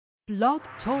Blog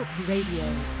Talk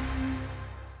Radio.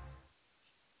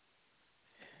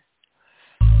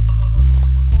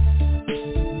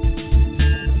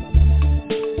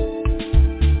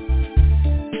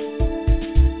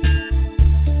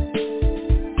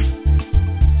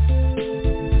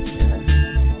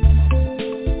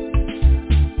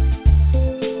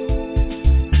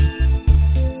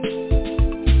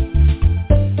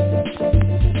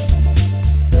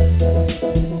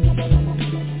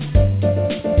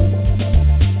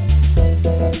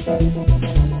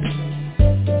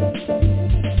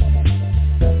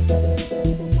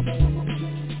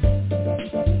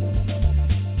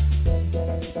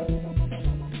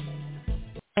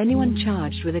 Anyone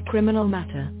charged with a criminal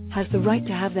matter has the right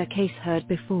to have their case heard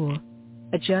before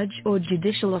a judge or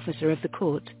judicial officer of the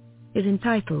court, is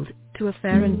entitled to a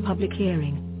fair and public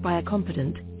hearing by a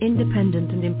competent,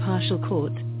 independent and impartial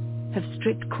court, have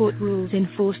strict court rules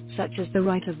enforced such as the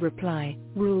right of reply,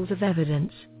 rules of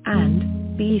evidence,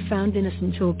 and be found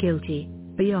innocent or guilty,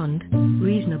 beyond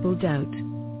reasonable doubt.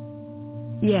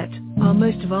 Yet, our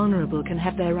most vulnerable can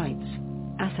have their rights,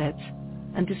 assets,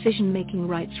 and decision-making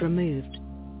rights removed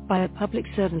by a public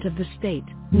servant of the state,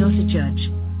 not a judge,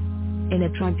 in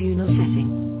a tribunal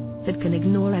setting that can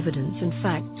ignore evidence and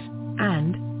facts,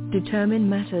 and determine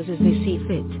matters as they see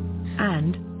fit,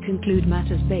 and conclude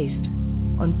matters based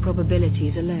on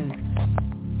probabilities alone.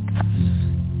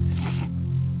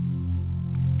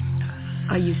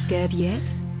 Are you scared yet?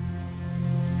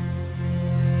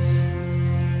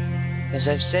 As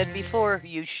I've said before,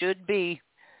 you should be.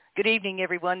 Good evening,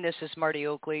 everyone. This is Marty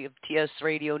Oakley of TS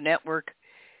Radio Network.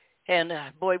 And,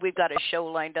 boy, we've got a show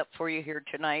lined up for you here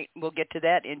tonight. We'll get to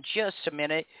that in just a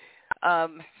minute.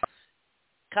 Kaz,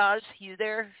 you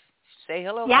there? Say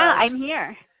hello, Yeah,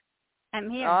 Kaz. I'm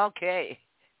here. Okay.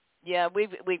 Yeah,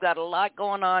 we've got a lot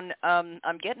going on.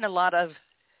 I'm getting a lot of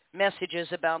messages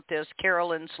about this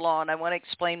Carolyn's Law, and I want to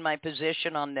explain my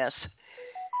position on this.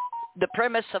 The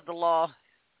premise of the law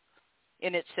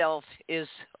in itself is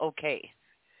okay,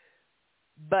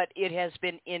 but it has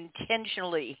been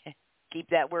intentionally, keep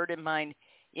that word in mind,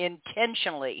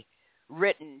 intentionally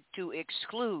written to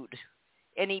exclude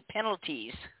any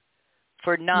penalties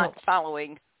for not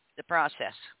following the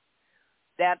process.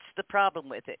 That's the problem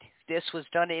with it. This was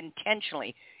done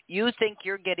intentionally. You think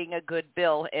you're getting a good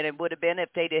bill, and it would have been if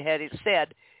they'd had it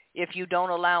said, if you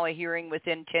don't allow a hearing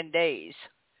within 10 days,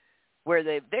 where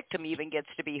the victim even gets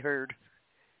to be heard,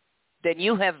 then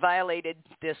you have violated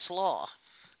this law.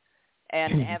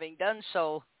 And having done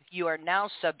so, you are now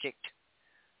subject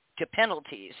to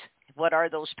penalties. What are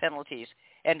those penalties?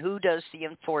 And who does the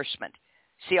enforcement?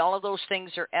 See, all of those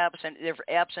things are absent. They're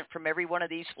absent from every one of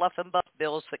these fluff and buff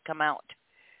bills that come out.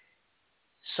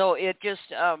 So it just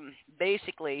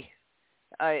basically,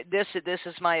 this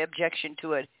is my objection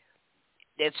to it.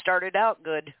 It started out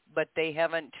good, but they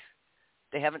haven't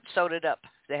sewed it up.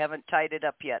 They haven't tied it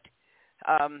up yet.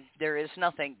 There is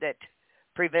nothing that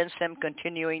prevents them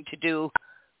continuing to do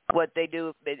what they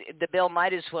do. The bill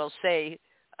might as well say,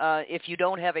 if you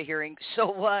don't have a hearing,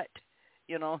 so what?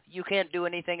 You know, you can't do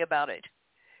anything about it.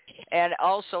 And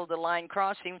also the line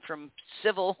crossing from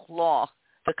civil law,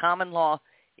 the common law,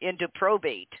 into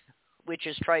probate, which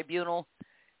is tribunal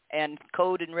and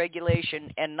code and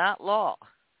regulation and not law,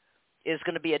 is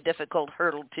going to be a difficult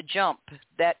hurdle to jump.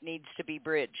 That needs to be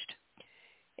bridged.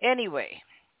 Anyway,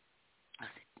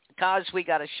 cause we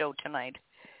got a show tonight.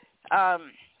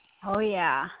 Oh,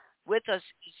 yeah. With us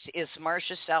is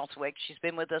Marcia Southwick. She's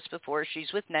been with us before.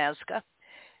 She's with NASCA,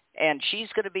 and she's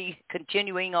going to be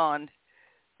continuing on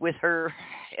with her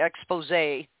expose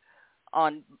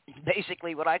on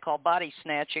basically what I call body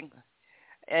snatching,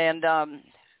 and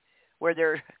where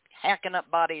they're hacking up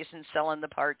bodies and selling the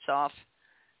parts off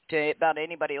to about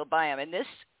anybody will buy them. And this,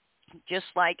 just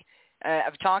like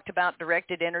I've talked about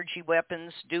directed energy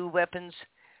weapons, DEW weapons,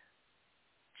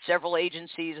 several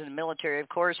agencies in the military, of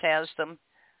course, has them.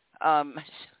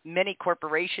 Many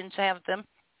corporations have them.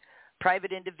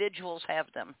 Private individuals have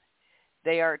them.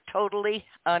 They are totally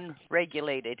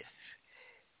unregulated.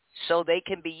 So they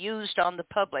can be used on the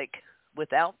public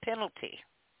without penalty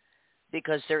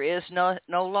because there is no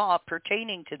law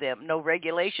pertaining to them, no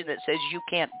regulation that says you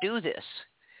can't do this.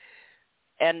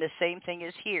 And the same thing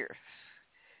is here.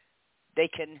 They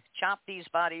can chop these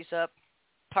bodies up,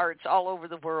 parts all over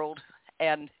the world,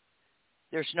 and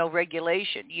there's no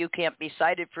regulation. You can't be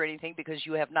cited for anything because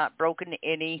you have not broken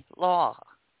any law.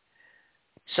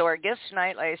 So our guest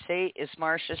tonight, like I say, is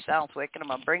Marcia Southwick, and I'm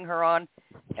going to bring her on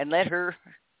and let her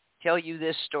tell you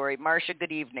this story. Marcia,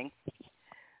 good evening.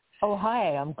 Oh,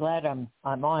 hi. I'm glad I'm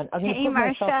on. I'm going to put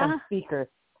Marcia. myself on speaker.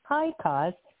 Hi,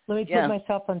 Kaz. Let me put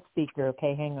myself on speaker.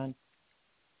 Okay, hang on.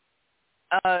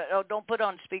 Oh, don't put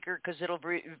on speaker because it'll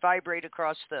vibrate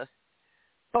across the.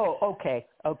 Oh, okay.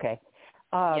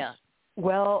 Yeah.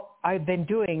 Well, I've been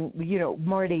doing,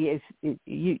 Marty,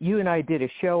 you and I did a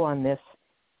show on this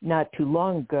not too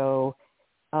long ago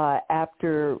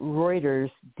after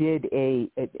Reuters did an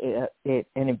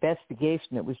investigation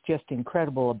that was just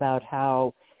incredible about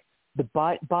how the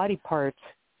body parts,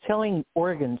 selling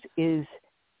organs is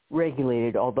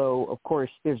regulated, although, of course,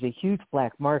 there's a huge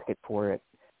black market for it,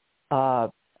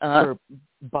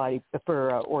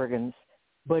 for organs.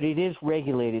 But it is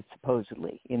regulated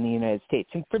supposedly in the United States.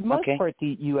 And for the most part,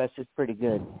 the U.S. is pretty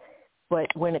good.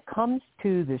 But when it comes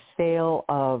to the sale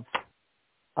of,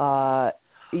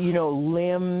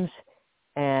 limbs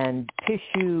and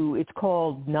tissue, it's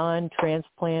called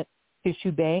non-transplant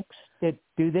tissue banks that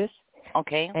do this.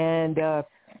 Okay. And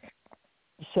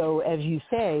so, as you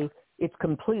say, it's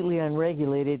completely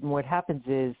unregulated. And what happens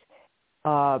is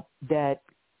that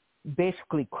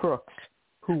basically crooks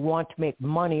who want to make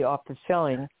money off of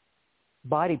selling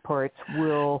body parts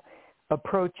will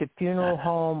approach a funeral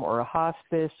home or a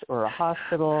hospice or a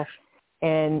hospital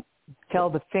and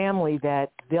tell the family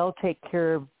that they'll take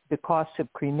care of the costs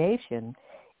of cremation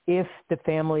if the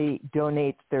family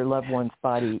donates their loved one's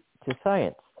body to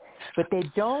science. But they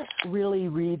don't really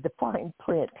read the fine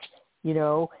print,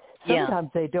 Sometimes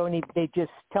they don't even, they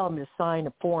just tell them to sign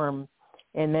a form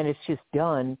and then it's just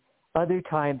done. Other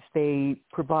times they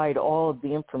provide all of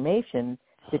the information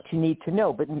that you need to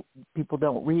know, but people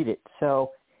don't read it.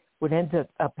 So what ends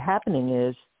up happening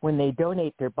is when they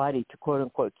donate their body to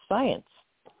quote-unquote science,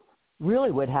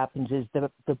 really what happens is the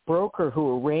broker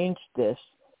who arranged this,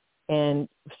 and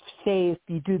say if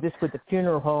you do this with the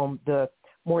funeral home, the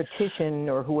mortician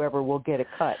or whoever will get a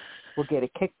cut, will get a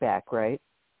kickback, right?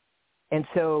 And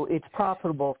so it's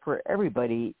profitable for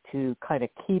everybody to kind of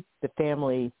keep the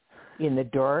family in the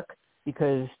dark,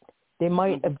 because they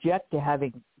might object to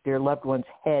having their loved one's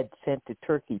head sent to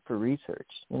Turkey for research,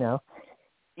 And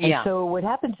so what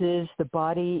happens is the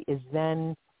body is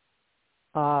then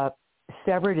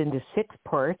severed into 6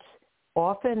 parts.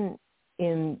 Often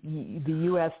in the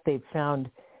U.S., they've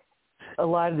found a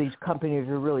lot of these companies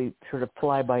are really sort of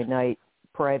fly-by-night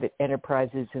private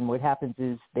enterprises, and what happens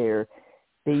is they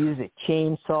use a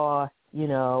chainsaw,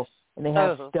 and they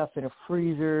have stuff in a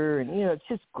freezer, and, it's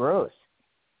just gross.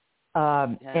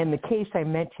 And the case I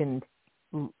mentioned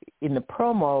in the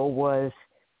promo was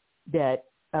that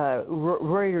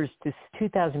Reuters, this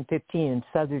 2015 in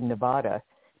southern Nevada,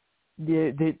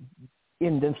 in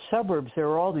the suburbs, there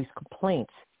are all these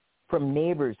complaints from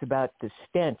neighbors about the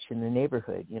stench in the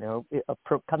neighborhood,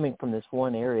 coming from this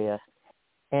one area.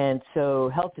 And so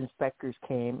health inspectors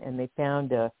came and they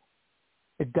found a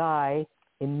guy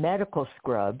in medical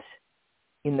scrubs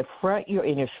in his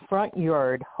front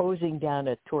yard hosing down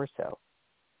a torso.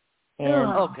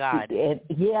 And, God. And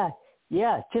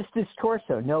just this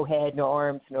torso, no head, no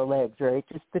arms, no legs, right?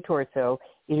 Just the torso.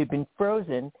 It had been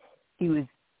frozen. He was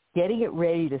getting it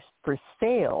ready for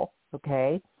sale,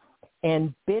 okay?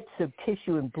 And bits of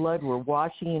tissue and blood were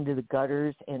washing into the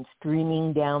gutters and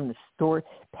streaming down the store,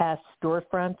 past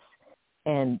storefronts,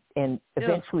 and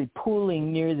eventually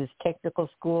pooling near this technical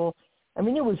school. I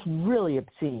mean, it was really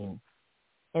obscene.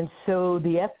 And so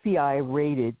the FBI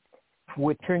raided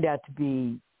what turned out to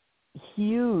be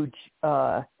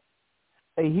a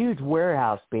huge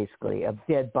warehouse, basically, of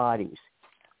dead bodies,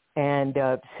 and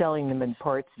selling them in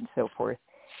parts and so forth.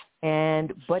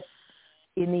 But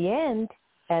in the end,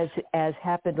 as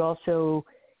happened also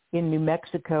in New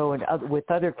Mexico and with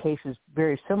other cases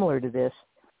very similar to this,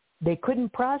 they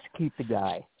couldn't prosecute the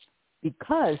guy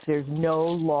because there's no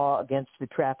law against the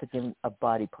trafficking of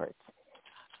body parts.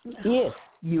 If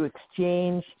you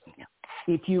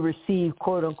receive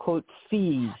quote-unquote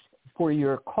fees for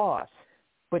your costs,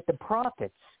 but the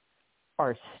profits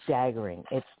are staggering.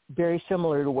 It's very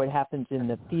similar to what happens in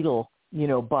the fetal,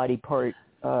 body part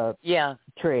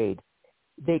trade.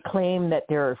 They claim that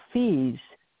there are fees.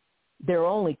 They're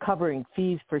only covering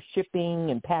fees for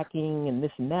shipping and packing and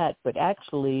this and that, but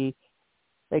actually,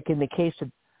 like in the case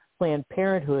of Planned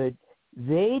Parenthood,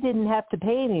 they didn't have to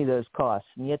pay any of those costs,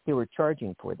 and yet they were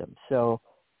charging for them. So,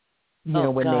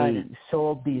 when they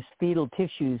sold these fetal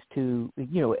tissues to,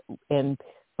 and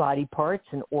body parts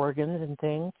and organs and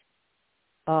things,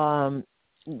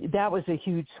 that was a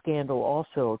huge scandal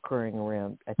also occurring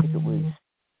around, I think it was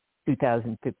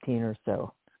 2015 or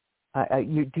so.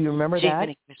 Do you remember that?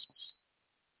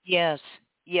 Yes,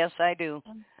 I do.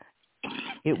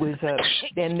 It was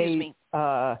then they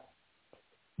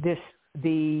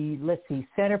let's see,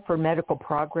 Center for Medical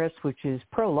Progress, which is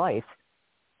pro-life,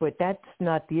 but that's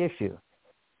not the issue.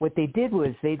 What they did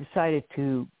was they decided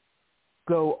to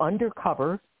go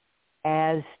undercover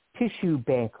as tissue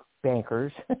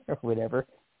bankers or whatever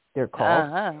they're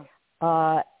called,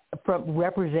 from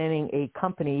representing a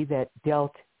company that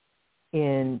dealt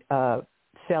in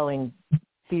selling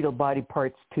fetal body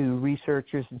parts to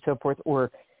researchers and so forth,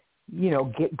 or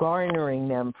garnering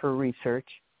them for research.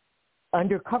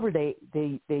 Undercover, they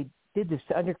did this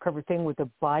undercover thing with a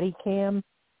body cam,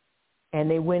 and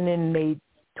they went in and they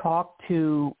talked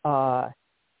to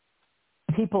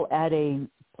people at a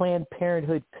Planned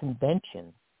Parenthood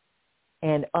convention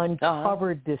and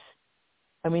uncovered this.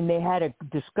 I mean, they had a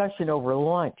discussion over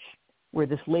lunch where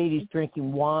this lady's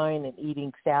drinking wine and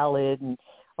eating salad and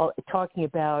talking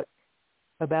about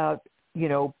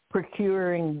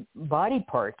procuring body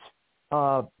parts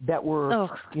that were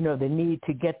the need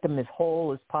to get them as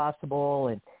whole as possible,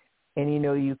 and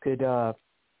you could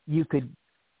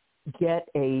get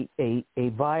a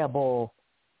viable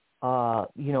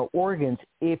organs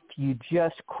if you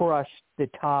just crushed the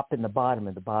top and the bottom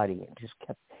of the body and just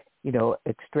kept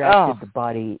extracted the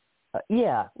body.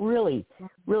 Really,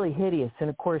 really hideous. And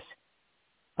of course,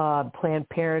 Planned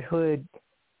Parenthood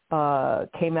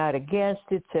came out against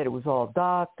it, said it was all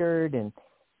doctored, and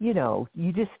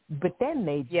but then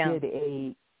they did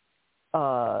a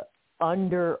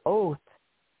under oath.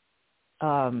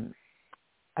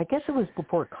 I guess it was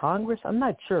before Congress. I'm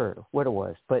not sure what it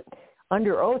was, but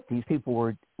under oath, these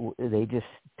people they just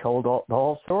told the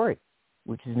whole story,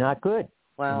 which is not good.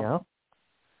 Wow.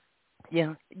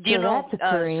 Yeah. Do you know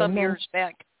some years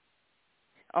back?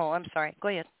 Oh, I'm sorry. Go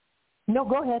ahead. No,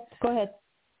 go ahead.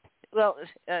 Well,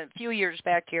 a few years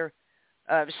back here,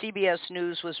 CBS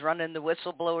News was running the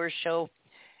Whistleblowers show,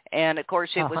 and of course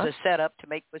it was a setup to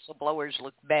make whistleblowers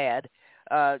look bad.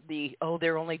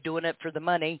 They're only doing it for the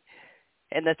money,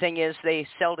 and the thing is they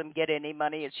seldom get any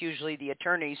money. It's usually the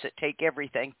attorneys that take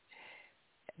everything.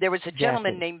 There was a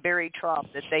gentleman named Barry Trop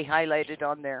that they highlighted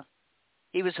on there.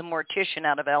 He was a mortician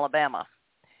out of Alabama,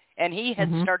 and he had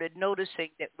started noticing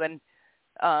that when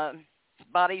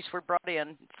bodies were brought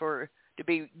in to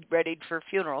be readied for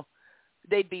funeral,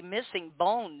 they'd be missing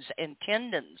bones and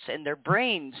tendons and their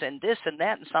brains and this and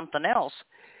that and something else.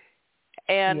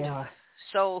 And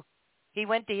so he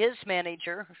went to his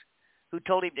manager, who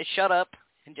told him to shut up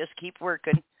and just keep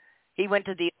working. He went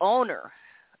to the owner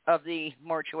of the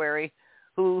mortuary,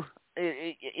 who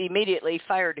immediately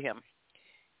fired him.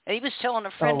 And he was telling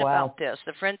a friend about this.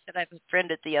 The friend said, I have a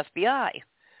friend at the FBI.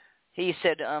 He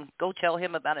said, go tell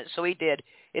him about it. So he did.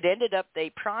 It ended up they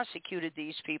prosecuted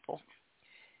these people.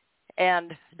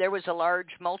 And there was a large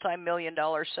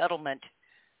multi-million-dollar settlement,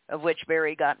 of which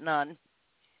Barry got none.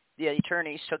 The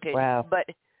attorneys took it. Wow. But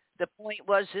the point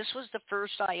was, this was the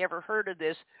first I ever heard of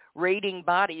this, raiding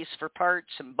bodies for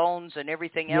parts and bones and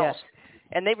everything else.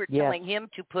 And they were telling him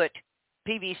to put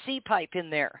PVC pipe in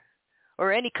there,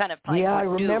 or any kind of pipe. Yeah, I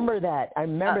remember that. I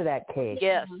remember that case.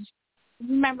 Yes. I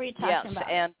remember you talking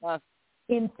about and,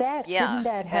 in fact, didn't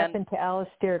that happen to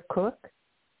Alistair Cook?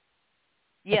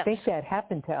 Yes. I think that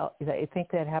happened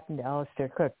to Alistair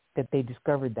Cook, that they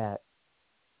discovered that.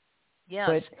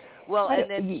 Yes. And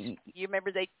then you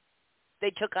remember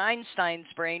they took Einstein's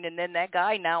brain, and then that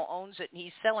guy now owns it, and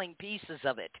he's selling pieces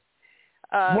of it.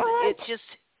 What? It's just,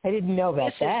 I didn't know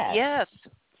about that. Yes.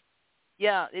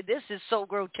 Yeah, this is so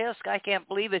grotesque. I can't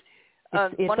believe it.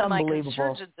 It's one of my unbelievable.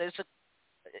 concerns with this,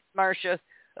 Marcia,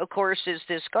 of course, is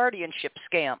this guardianship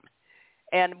scam.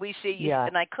 And we see,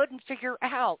 and I couldn't figure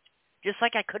out, just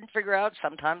like I couldn't figure out,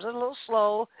 sometimes a little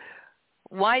slow,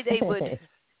 why they would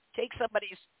take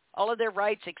all of their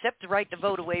rights except the right to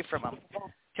vote away from them.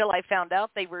 Till I found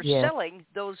out they were selling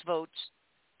those votes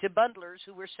to bundlers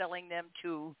who were selling them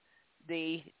to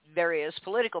the various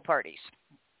political parties.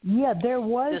 Yeah, there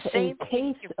was a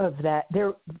case of that.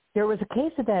 There was a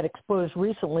case of that exposed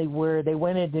recently where they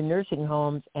went into nursing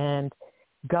homes and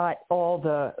got all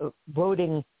the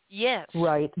voting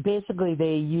rights. Basically,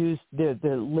 they used the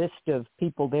list of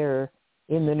people there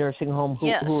in the nursing home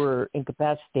who were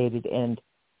incapacitated and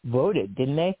voted,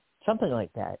 didn't they? Something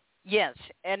like that. Yes,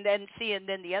 and then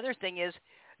the other thing is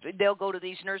they'll go to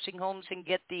these nursing homes and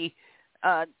get the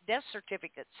death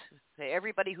certificates,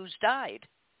 everybody who's died.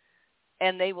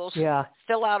 And they will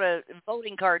fill out a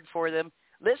voting card for them,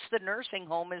 list the nursing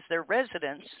home as their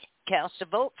residence, cast a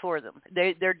vote for them.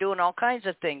 They're doing all kinds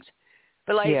of things.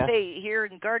 But like I say, here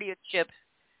in guardianship,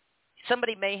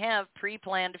 somebody may have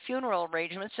pre-planned funeral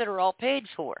arrangements that are all paid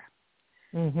for.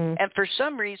 Mm-hmm. And for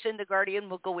some reason, the guardian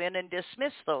will go in and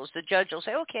dismiss those. The judge will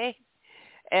say, okay,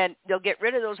 and they'll get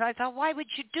rid of those. And I thought, why would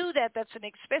you do that? That's an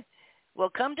expense.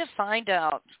 Well, come to find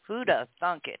out, who'da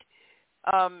thunk it?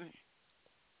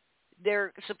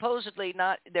 they're supposedly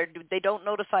not. They don't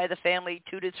notify the family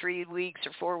 2 to 3 weeks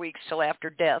or 4 weeks till after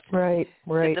death. Right.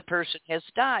 That the person has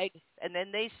died, and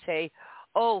then they say,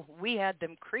 "Oh, we had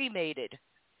them cremated."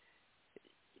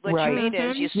 What you mean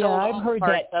is you sold all I've heard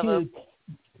parts that too.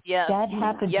 That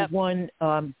happened to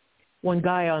one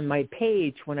guy on my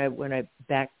page when I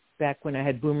back when I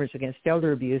had Boomers Against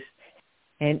Elder Abuse,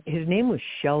 and his name was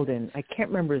Sheldon. I can't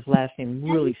remember his last name.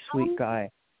 Really sweet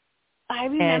guy. I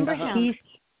remember him.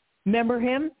 Remember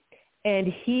him? And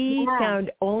he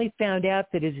only found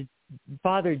out that his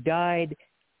father died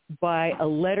by a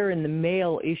letter in the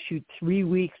mail issued 3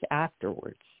 weeks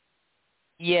afterwards.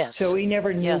 Yes. So he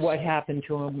never knew what happened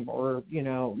to him, or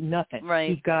nothing. Right.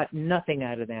 He got nothing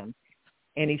out of them,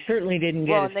 and he certainly didn't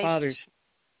get his father's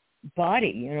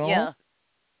body. Yeah.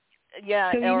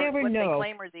 Yeah. So you never what know. They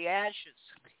claim are the ashes.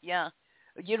 Yeah.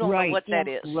 You don't know what that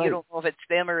is. Right. You don't know if it's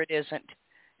them or it isn't.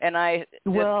 And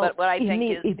but what I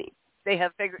think is they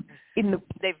have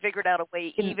they've figured out a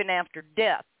way even after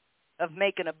death of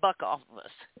making a buck off of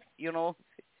us.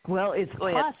 Well, it's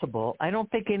possible. I don't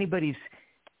think anybody's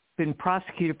been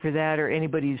prosecuted for that, or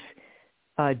anybody's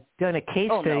done a case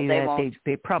study that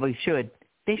they probably should.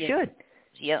 They should.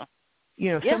 Yeah.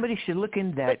 Somebody should look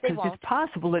into that, because it's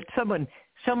possible that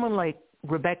someone like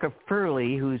Rebecca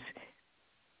Furley, who's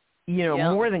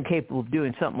more than capable of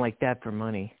doing something like that for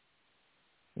money.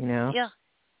 Yeah.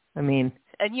 I mean,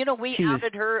 and we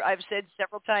outed her. I've said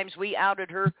several times we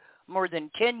outed her more than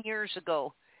 10 years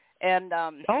ago. And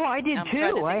I did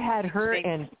too. I had her,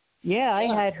 and I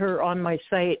had her on my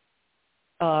site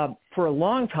for a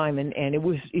long time, and it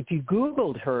was, if you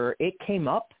Googled her, it came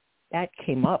up. That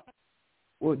came up,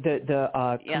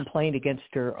 the complaint against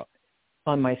her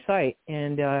on my site,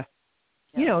 and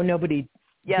nobody.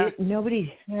 Yeah.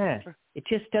 Nobody. It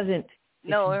just doesn't.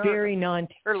 It's very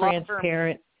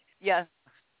non-transparent. Yeah.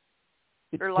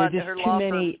 Her law firm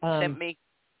sent me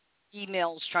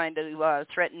emails trying to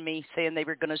threaten me, saying they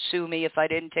were going to sue me if I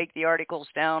didn't take the articles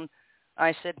down.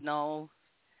 I said no.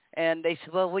 And they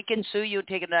said, well, we can sue you and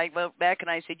take it. And I went back and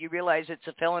I said, you realize it's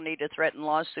a felony to threaten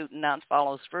lawsuit and not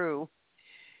follow through.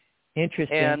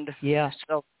 Interesting. And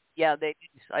so,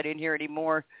 I didn't hear any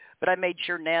more. But I made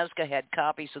sure Nazca had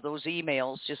copies of those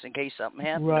emails just in case something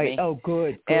happened to me. Right. Oh,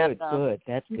 good.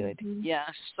 That's good. Yeah.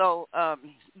 So,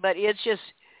 but it's just,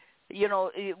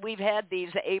 we've had these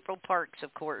April Parks,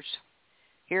 of course.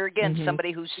 Here again,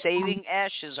 somebody who's saving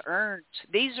ashes, urns.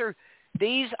 These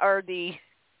are the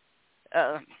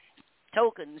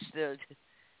tokens, the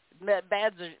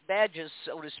badges,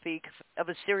 so to speak, of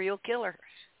a serial killer.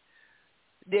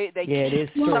 It is.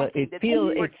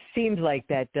 It seems like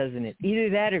that, doesn't it?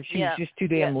 Either that, or she's just too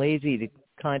damn lazy to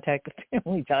contact the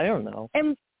family. I don't know.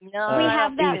 And we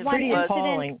have that one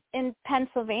incident in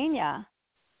Pennsylvania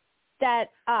that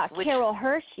Carol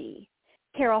Hershey.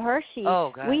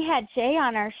 We had Jay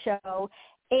on our show,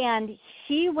 and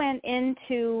she went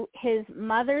into his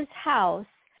mother's house.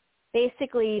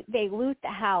 Basically, they loot the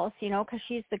house, because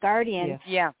she's the guardian.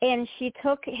 Yeah. And she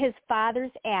took his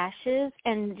father's ashes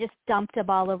and just dumped them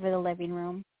all over the living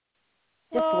room.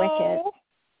 Just wicked.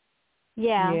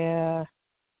 Yeah. Yeah.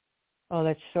 Oh,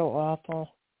 that's so awful.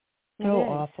 So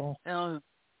awful.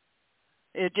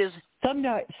 It just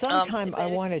sometime I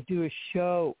want to do a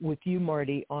show with you,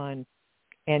 Marty, on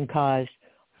NCAUSE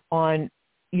on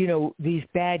these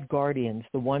bad guardians,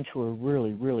 the ones who are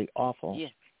really, really awful.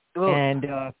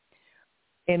 Yeah.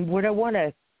 And what I want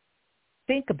to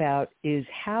think about is,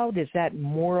 how does that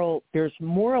there's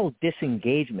moral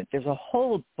disengagement. There's a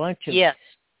whole bunch of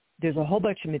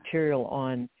material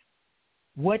on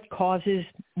what causes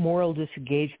moral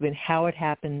disengagement, how it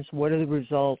happens, what are the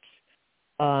results.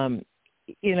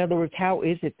 In other words, how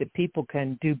is it that people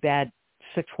can do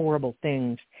such horrible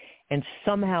things and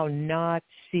somehow not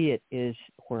see it as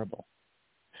horrible?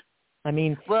 I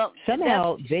mean,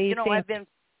 somehow they think...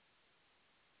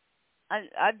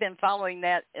 I've been following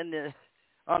that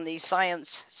on these science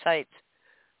sites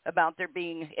about there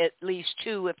being at least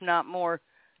 2, if not more,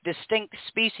 distinct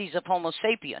species of Homo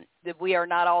sapien, that we are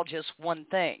not all just one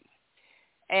thing.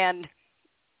 And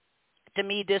to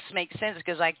me, this makes sense,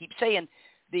 because I keep saying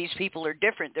these people are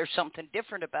different. There's something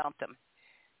different about them.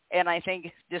 And I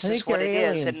think this is what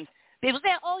it is. And people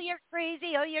say, oh, you're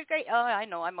crazy. Oh, you're crazy. Oh, I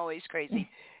know, I'm always crazy.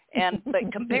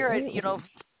 But compare it,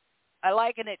 I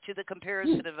liken it to the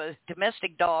comparison of a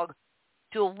domestic dog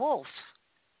to a wolf.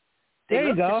 They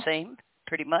look the same,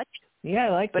 pretty much. Yeah, I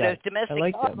like that. But a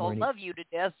domestic dog will love you to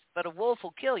death, but a wolf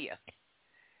will kill you.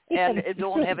 And it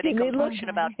don't have any compunction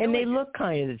about doing it. And they look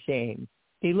kind of the same.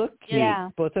 They look cute. Yeah.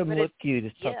 Both of them look cute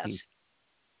as puppies.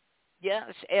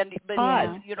 Yes. But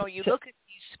you look at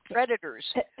these predators.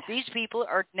 These people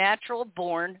are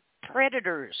natural-born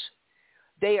predators.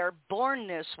 They are born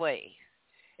this way.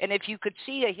 And if you could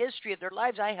see a history of their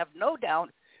lives, I have no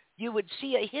doubt you would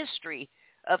see a history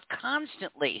of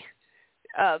constantly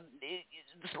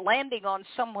landing on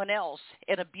someone else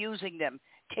and abusing them,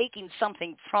 taking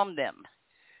something from them.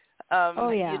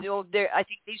 I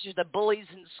think these are the bullies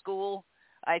in school.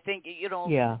 I think,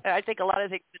 I think a lot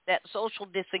of things, that social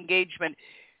disengagement,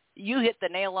 you hit the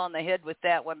nail on the head with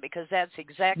that one, because that's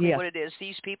exactly what it is.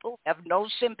 These people have no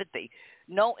sympathy,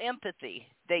 no empathy.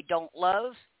 They don't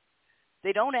love.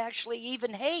 They don't actually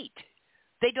even hate.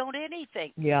 They don't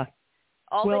anything. Yeah.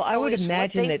 All I would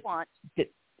imagine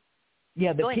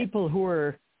the people who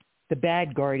are the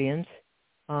bad guardians,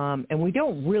 and we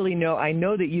don't really know. I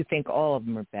know that you think all of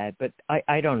them are bad, but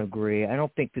I don't agree. I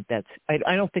don't think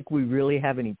I don't think we really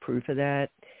have any proof of that.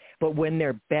 But when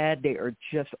they're bad, they are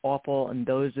just awful, and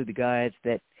those are the guys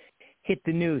that hit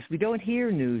the news. We don't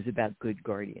hear news about good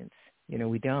guardians.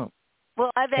 We don't.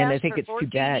 Well, I've asked and I think for it's 14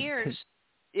 too bad, years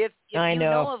if you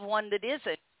know of one that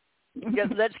isn't.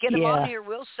 Let's get them on here.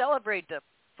 We'll celebrate them.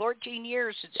 14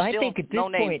 years, it's still I think at this no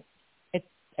name. point,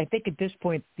 I think at this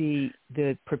point the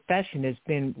profession has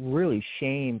been really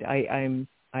shamed.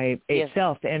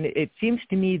 Itself, and it seems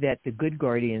to me that the good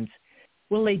guardians,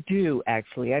 well, they do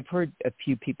actually. I've heard a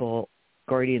few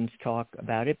guardians talk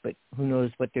about it, but who knows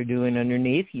what they're doing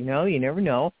underneath? You never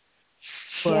know.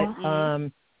 But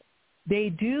they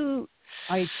do.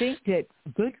 I think that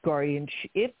good guardians,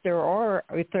 if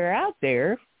they're out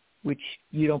there, which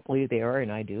you don't believe they are,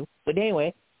 and I do, but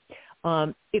anyway.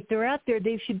 If they're out there,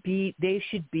 they should be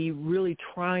really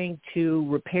trying to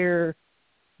repair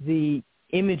the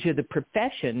image of the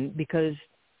profession, because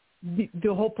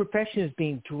the whole profession is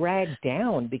being dragged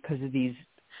down because of these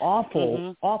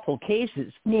awful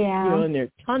cases. Yeah. And there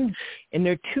are tons, and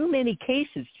there are too many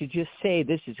cases to just say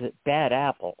this is a bad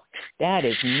apple. That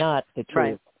is not the truth.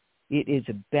 Right. It is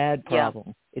a bad problem.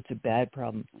 Yeah. It's a bad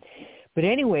problem. But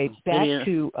anyway, back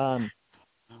to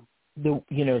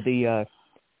the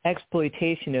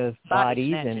exploitation of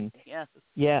bodies and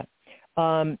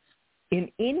in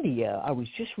India, I was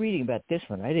just reading about this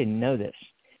one. I didn't know this.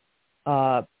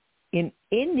 In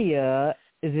India,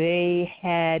 they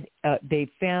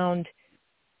found.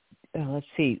 Let's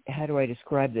see. How do I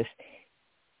describe this?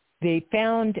 They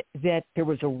found that there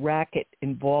was a racket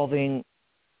involving.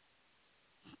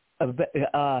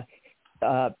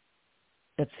 Let's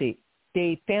see.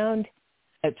 They found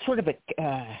a sort of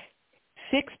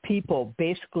 6 people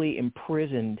basically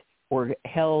imprisoned or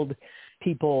held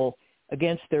people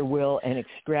against their will and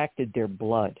extracted their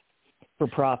blood for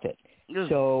profit.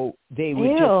 So they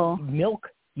would just milk.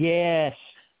 Yes.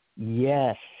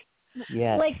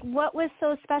 Like, what was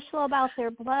so special about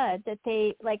their blood that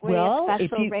they, like, were they a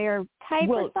special rare type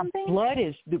or something? Blood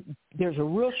there's a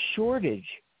real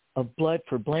shortage of blood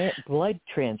for blood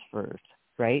transfers,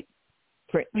 right?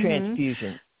 For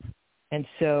transfusion. And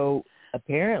so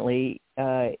apparently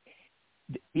the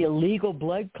illegal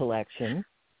blood collection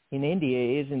in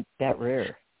India isn't that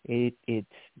rare. It's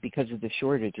because of the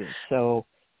shortages. So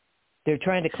they're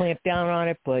trying to clamp down on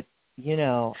it, but,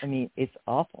 it's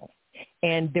awful.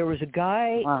 And there was a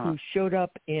guy who showed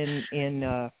up in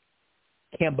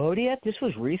Cambodia. This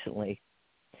was recently.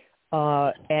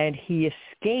 And he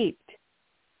escaped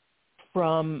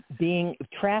from being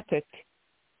trafficked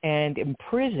and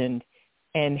imprisoned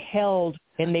and held,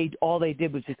 and all they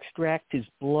did was extract his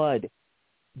blood,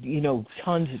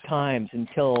 tons of times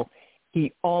until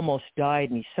he almost died,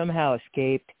 and he somehow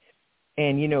escaped.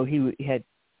 And, he had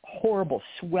horrible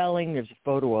swelling. There's a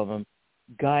photo of him.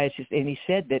 Guys, and he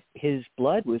said that his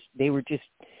blood they were just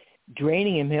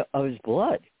draining him of his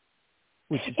blood,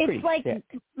 which is pretty sick. It's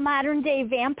like modern day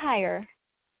vampire.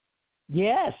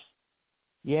 Yes.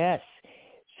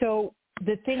 So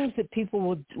the things that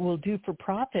people will do for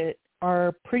profit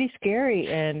are pretty scary,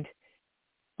 and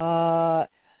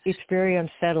it's very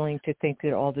unsettling to think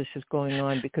that all this is going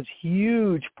on, because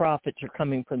huge profits are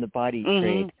coming from the body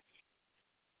trade.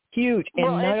 Huge. And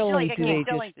not only do they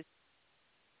just...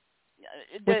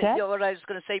 What's that? What I was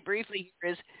going to say briefly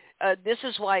here is this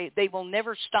is why they will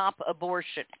never stop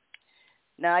abortion.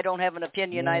 Now, I don't have an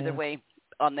opinion either way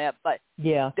on that, but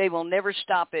they will never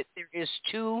stop it. There is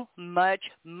too much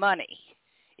money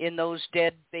in those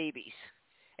dead babies,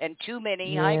 and too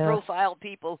many high-profile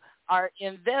people are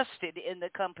invested in the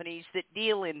companies that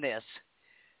deal in this.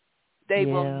 They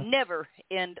will never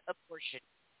end abortion.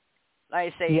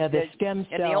 I say the stem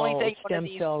cell, and the only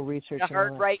thing cell research, the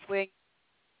hard right-wing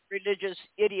religious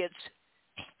idiots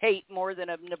hate more than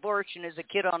an abortion is a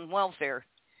kid on welfare.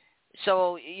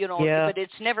 So, but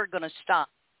it's never going to stop.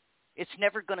 It's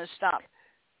never going to stop.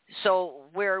 So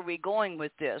where are we going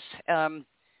with this?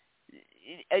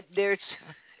 There's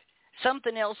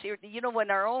something else here. You know,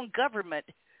 when our own government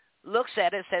looks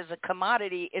at us as a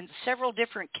commodity in several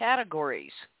different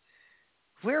categories,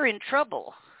 we're in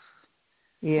trouble.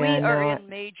 Yeah, we are in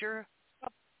major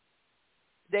trouble.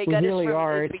 They got really us from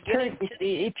are. the beginning.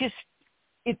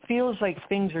 It feels like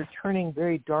things are turning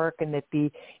very dark, and that I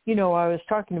was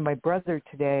talking to my brother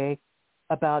today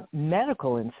about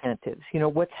medical incentives,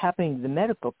 what's happening to the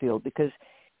medical field, because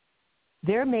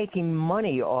they're making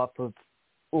money off of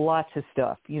lots of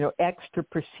stuff, extra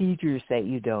procedures that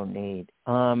you don't need.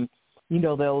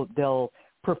 They'll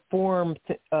perform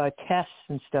tests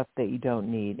and stuff that you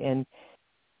don't need. And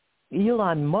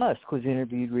Elon Musk was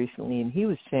interviewed recently, and he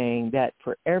was saying that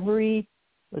for every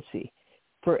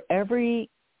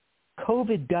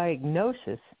COVID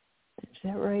diagnosis, is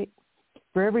that right?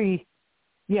 For every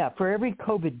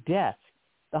COVID death,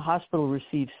 the hospital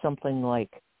receives something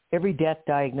like, every death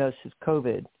diagnosed as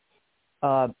COVID,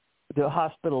 the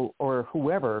hospital or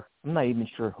whoever, I'm not even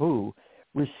sure who,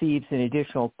 receives an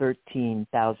additional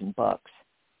 $13,000.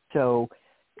 So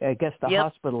I guess the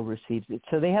hospital receives it.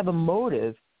 So they have a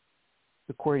motive,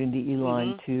 according to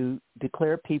Elon, to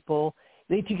declare people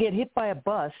that if you get hit by a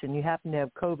bus and you happen to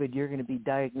have COVID, you're going to be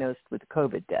diagnosed with a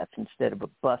COVID death instead of a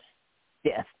bus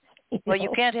death. You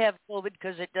can't have COVID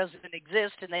because it doesn't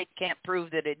exist, and they can't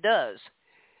prove that it does.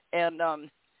 And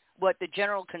what the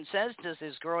general consensus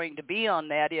is going to be on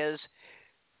that is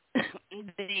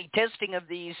the testing of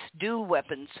these DO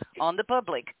weapons on the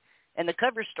public. And the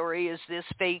cover story is this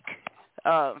fake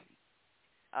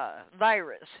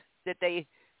virus that they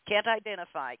can't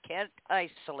identify, can't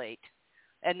isolate.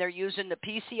 And they're using the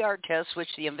PCR test, which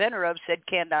the inventor of said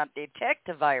cannot detect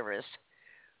the virus,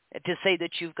 to say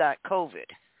that you've got COVID.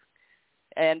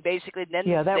 And basically then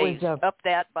they up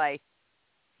that by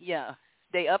saying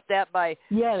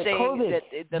COVID, that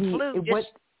the flu just...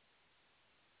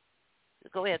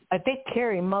 Go ahead. I think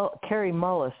Kary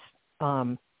Mullis,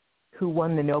 who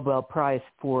won the Nobel Prize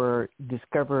for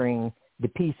discovering the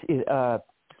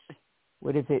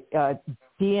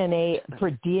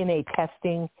DNA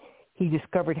testing, he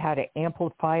discovered how to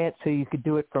amplify it so you could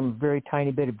do it from a very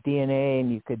tiny bit of DNA,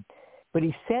 and but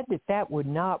he said that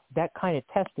kind of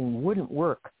testing wouldn't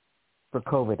work for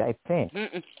COVID, I think.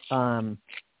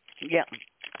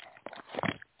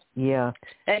 Yeah.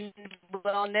 And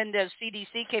then the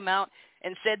CDC came out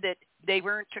and said that they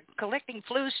weren't collecting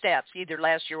flu stats either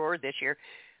last year or this year,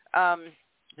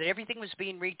 that everything was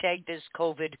being retagged as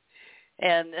COVID.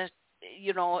 And,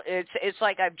 it's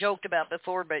like I've joked about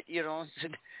before, but, you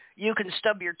can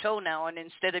stub your toe now, and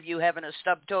instead of you having a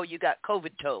stubbed toe, you got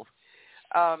COVID toe.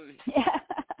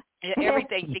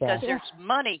 Everything, because there's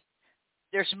money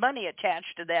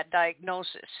attached to that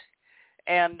diagnosis.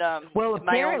 And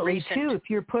apparently too, if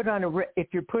you're put on a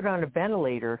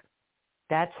ventilator,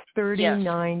 that's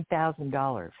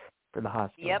 $39,000 for the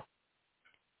hospital. Yep.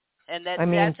 And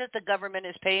that's what the government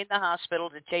is paying the hospital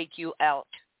to take you out.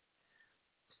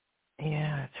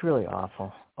 Yeah, it's really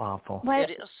awful. But,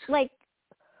 it is. Like,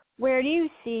 where do you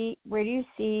see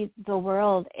the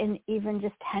world in even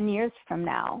just 10 years from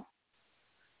now?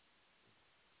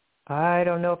 I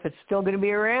don't know if it's still going to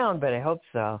be around, but I hope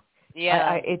so.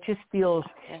 Yeah. It just feels,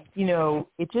 the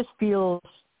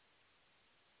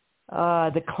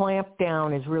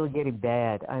clampdown is really getting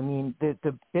bad. I mean, the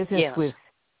business with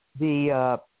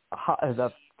the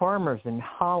farmers in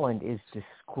Holland is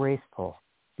disgraceful.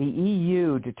 The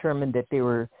EU determined that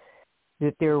there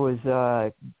was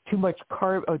too much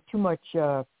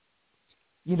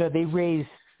they raise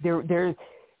their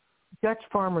Dutch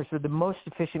farmers are the most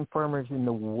efficient farmers in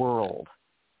the world.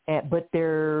 But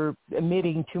they're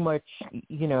emitting too much,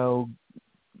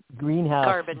 greenhouse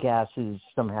carbon gases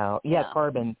somehow.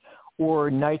 Carbon or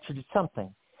nitrogen,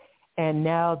 something. And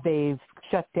now they've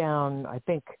shut down, I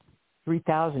think,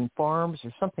 3,000 farms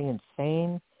or something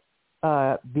insane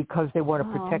because they want to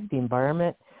protect the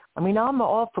environment. I mean, I'm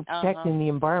all for protecting the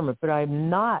environment, but I'm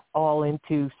not all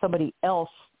into somebody else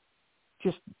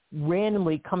just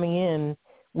randomly coming in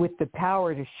with the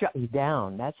power to shut you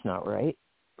down. That's not right.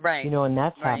 Right. And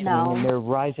that's happening, and they're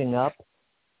rising up.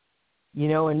 In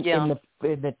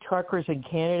the truckers in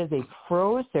Canada, they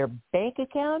froze their bank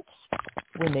accounts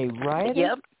when they rioted.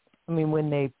 Yep. I mean,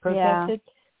 when they protested.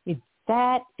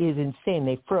 That is insane.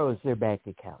 They froze their bank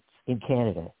accounts in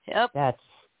Canada. Yep. That's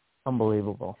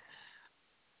unbelievable.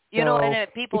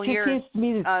 And people here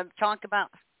talk about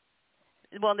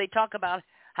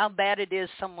how bad it is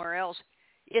somewhere else.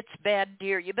 It's bad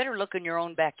here. You better look in your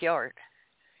own backyard.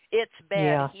 It's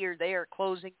bad here. They are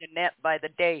closing the net by the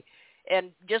day.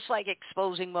 And just like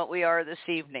exposing what we are this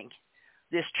evening,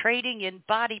 this trading in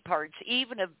body parts,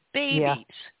 even of babies. Yeah.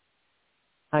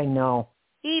 I know.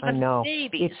 Even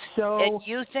babies. It's so, and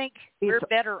you think we're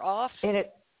better off? And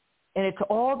it's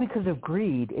all because of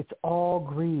greed. It's all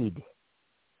greed.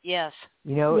 Yes.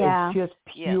 It's just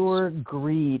pure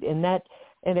greed. And I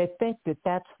think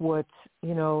that's what's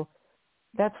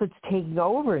taking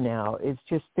over now. It's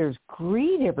just there's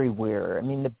greed everywhere. I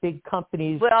mean, the big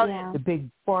companies, the big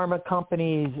pharma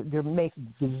companies, they're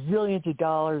making gazillions of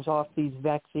dollars off these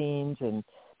vaccines and,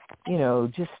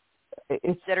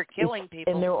 that are killing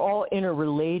people. And they're all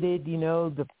interrelated.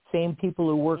 The same people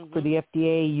who work for the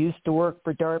FDA used to work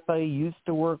for DARPA, used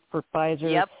to work for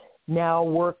Pfizer, now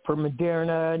work for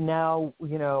Moderna, now,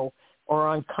 or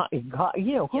on,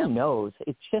 who knows?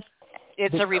 It's just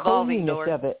it's a revolving door.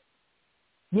 Of it.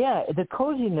 Yeah, the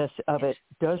coziness of it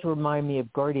does remind me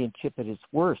of guardianship at its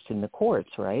worst in the courts,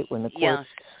 right? When the courts,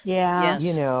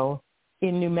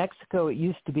 in New Mexico, it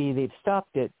used to be, they've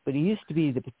stopped it, but it used to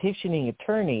be the petitioning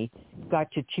attorney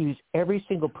got to choose every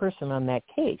single person on that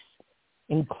case,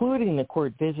 including the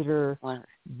court visitor,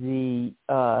 the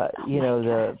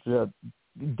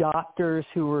doctors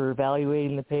who were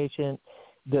evaluating the patient,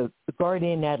 the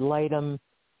guardian ad litem,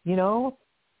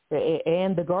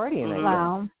 and the guardian.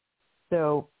 Wow.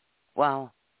 So,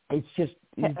 it's just,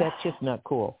 that's just not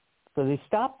cool. So they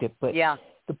stopped it, but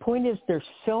the point is there's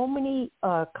so many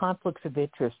conflicts of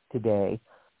interest today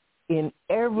in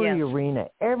every arena,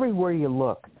 everywhere you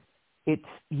look. It's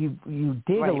you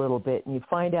dig a little bit and you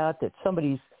find out that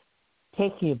somebody's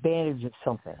taking advantage of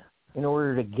something in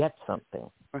order to get something,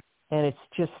 and it's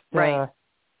just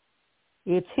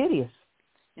it's hideous,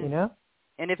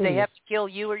 And if they have to kill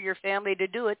you or your family to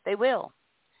do it, they will.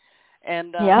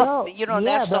 And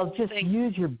that's they'll just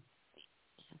use your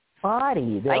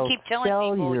body. They'll I keep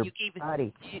telling people, your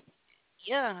body.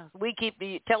 We keep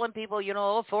telling people,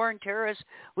 foreign terrorists,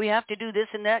 we have to do this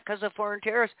and that because of foreign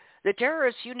terrorists. The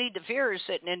terrorists you need to fear are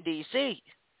sitting in D.C.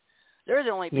 They're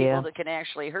the only people that can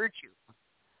actually hurt you.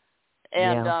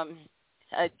 And,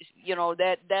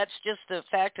 that's just the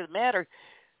fact of the matter.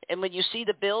 And when you see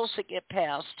the bills that get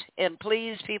passed, and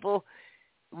please, people,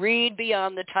 read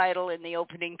beyond the title in the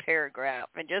opening paragraph.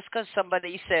 And just because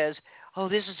somebody says, oh,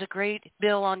 this is a great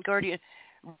bill on guardian,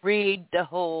 read the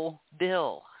whole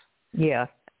bill. Yeah.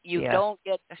 You don't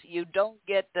get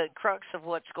the crux of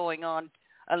what's going on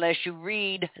unless you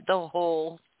read the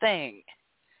whole thing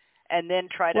and then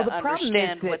try to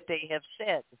understand what they have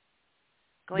said.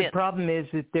 Go ahead. The problem is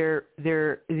that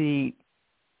the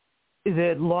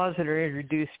laws that are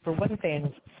introduced, for one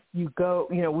thing, we've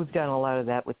done a lot of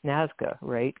that with NASCA,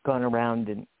 right? Gone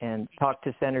around and talked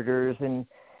to senators and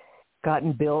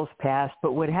gotten bills passed.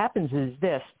 But what happens is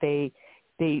this, they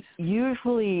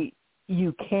usually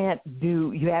you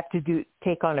have to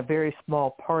take on a very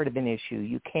small part of an issue.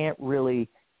 You can't really,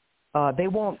 they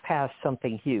won't pass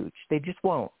something huge. They just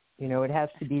won't. It has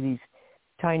to be these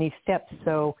tiny steps.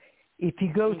 So if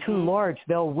you go too large,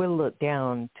 they'll whittle it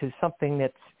down to something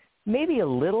that's maybe a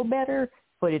little better,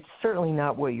 but it's certainly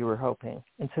not what you were hoping.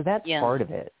 And so that's part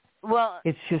of it. Well,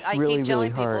 it's just I really, keep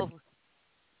telling really hard. People,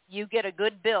 you get a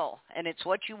good bill, and it's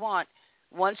what you want.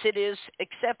 Once it is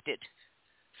accepted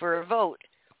for a vote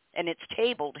and it's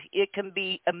tabled, it can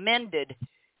be amended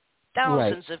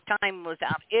thousands of times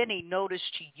without any notice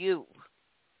to you.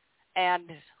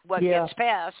 And what gets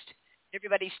passed,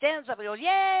 everybody stands up and goes,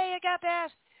 yay, it got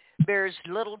passed. Bears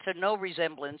little to no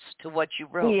resemblance to what you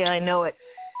wrote. Yeah, I know it.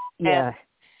 Yeah. And,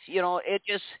 it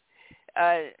just,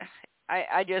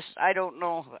 I don't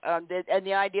know. And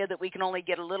the idea that we can only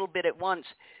get a little bit at once.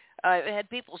 I had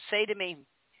people say to me,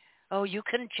 oh, you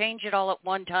couldn't change it all at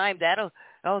one time. That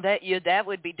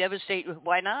would be devastating.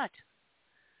 Why not?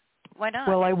 Why not?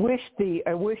 Well, I wish the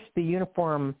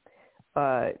Uniform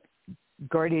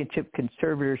Guardianship,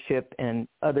 Conservatorship, and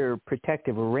Other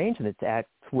Protective Arrangements Act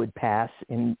would pass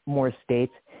in more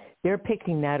states. They're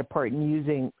picking that apart and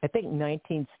using, I think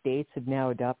 19 states have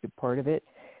now adopted part of it.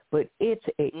 But it's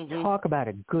talk about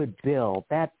a good bill.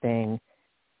 That thing,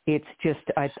 it's just,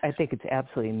 I think it's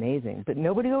absolutely amazing. But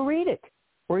nobody will read it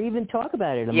or even talk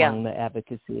about it among the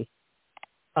advocacy.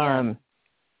 And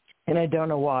I don't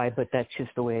know why, but that's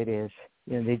just the way it is.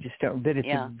 They just don't. But it's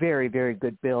a very, very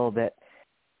good bill that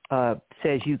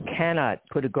says you cannot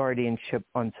put a guardianship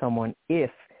on someone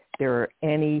if there are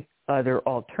any other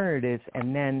alternatives,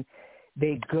 and then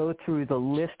they go through the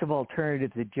list of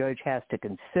alternatives the judge has to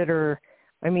consider.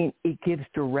 I mean, it gives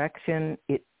direction.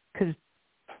 Because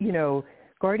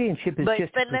guardianship is just a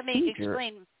procedure. But let me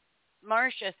explain,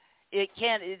 Marcia. You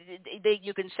can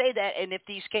say that, and if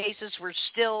these cases were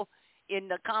still in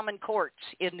the common courts,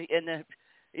 under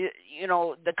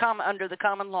the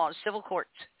common law, civil courts,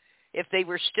 if they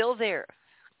were still there,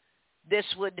 this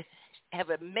would have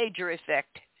a major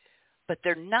effect, but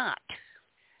they're not.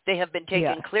 They have been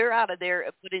taken clear out of there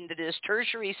and put into this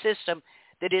tertiary system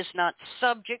that is not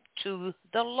subject to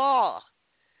the law.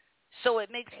 So it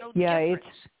makes no difference.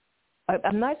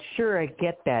 I'm not sure I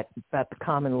get that about the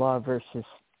common law versus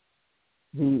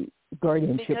the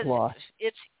guardianship law.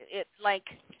 It's like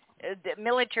the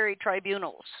military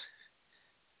tribunals,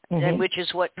 which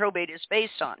is what probate is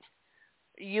based on.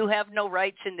 You have no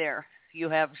rights in there. You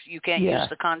can't use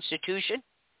the Constitution.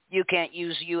 You can't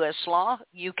use U.S. law.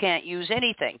 You can't use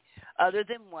anything other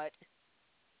than what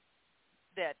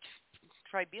that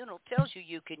tribunal tells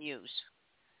you can use.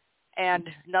 And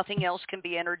nothing else can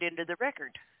be entered into the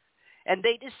record. And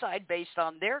they decide based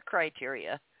on their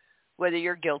criteria whether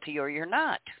you're guilty or you're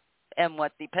not and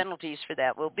what the penalties for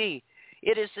that will be.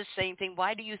 It is the same thing.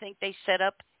 Why do you think they set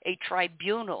up a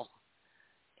tribunal?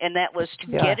 And that was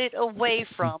to get it away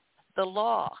from the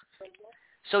law.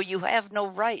 So you have no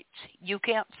rights. You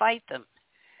can't fight them.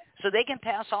 So they can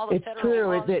pass all the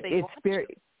federal laws they want.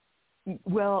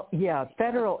 Well, yeah,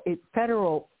 federal,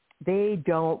 they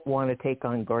don't want to take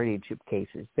on guardianship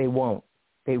cases. They won't.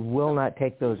 They will not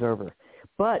take those over.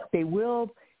 But they will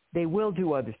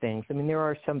do other things. I mean, there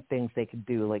are some things they could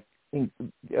do, like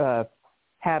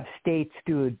have states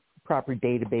do proper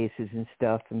databases and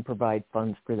stuff and provide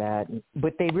funds for that.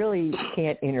 But they really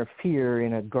can't interfere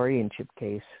in a guardianship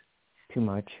case too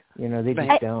much. They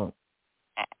just don't.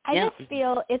 I just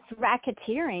feel it's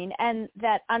racketeering, and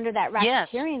that under that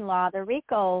racketeering law, the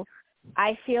RICO,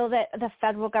 I feel that the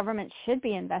federal government should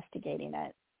be investigating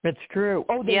it. That's true.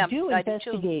 Oh, they do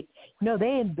investigate. No,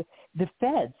 the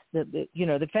feds,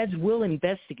 the feds will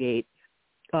investigate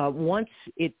once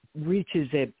it reaches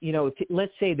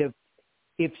let's say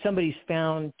if somebody's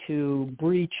found to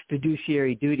breach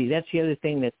fiduciary duty. That's the other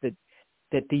thing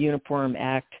that the Uniform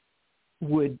Act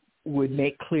would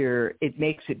make clear. It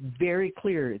makes it very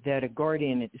clear that a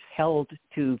guardian is held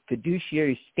to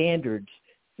fiduciary standards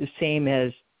the same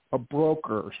as a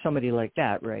broker or somebody like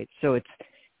that, right? So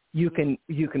you can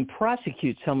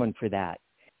prosecute someone for that.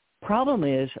 Problem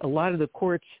is, in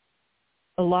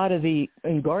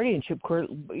guardianship court,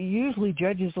 usually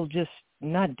judges will just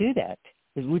not do that,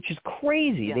 which is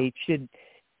crazy. Yeah.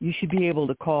 You should be able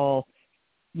to call,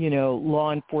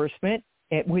 law enforcement,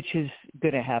 which is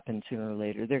going to happen sooner or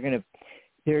later. They're going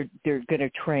to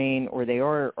train, or they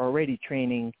are already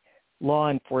training law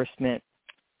enforcement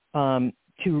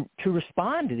to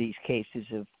respond to these cases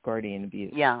of guardian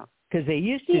abuse. Yeah. Because they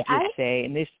used to say,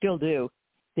 and they still do,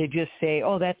 they just say,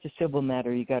 oh, that's a civil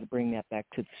matter. You got to bring that back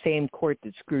to the same court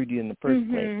that screwed you in the first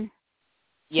place.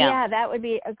 Yeah, that would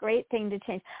be a great thing to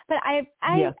change. But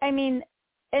I mean,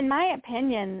 in my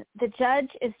opinion, the judge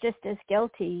is just as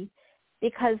guilty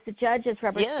because the judge is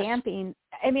rubber stamping.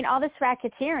 I mean, all this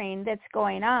racketeering that's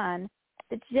going on.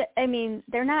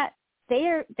 They're not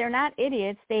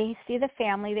idiots. They see the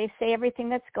family. They say everything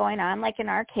that's going on. Like in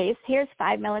our case, here's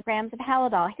 5 milligrams of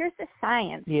Haldol. Here's the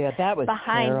science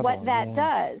behind terrible. What that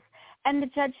does. And the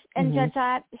judge Judge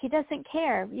Ott, he doesn't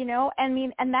care,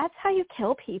 and that's how you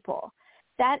kill people.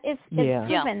 That is proven.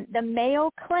 Yeah. The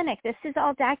Mayo Clinic, this is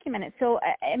all documented. So,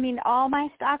 all my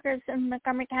stalkers in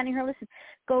Montgomery County who are listening,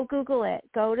 go Google it.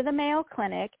 Go to the Mayo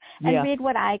Clinic and read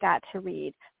what I got to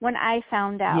read when I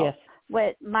found out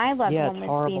what my loved one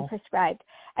was being prescribed.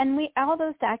 And all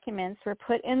those documents were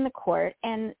put in the court,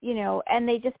 and, and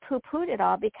they just poo-pooed it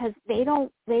all because they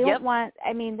don't want,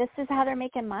 this is how they're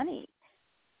making money.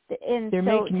 And they're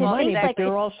making money, but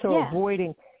they're also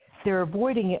avoiding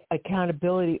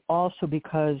accountability also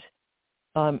because,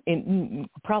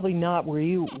 probably not where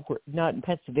you were, not in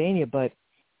Pennsylvania, but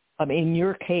in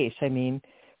your case,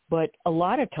 but a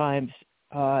lot of times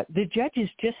the judges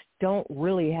just don't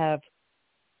really have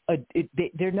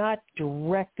they're not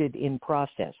directed in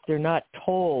process. They're not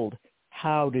told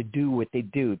how to do what they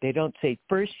do. They don't say,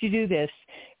 first you do this,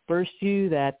 first you do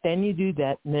that, then you do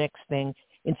that next thing.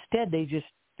 Instead, they just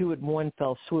do it in one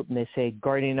fell swoop, and they say,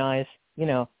 guardianize.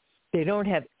 They don't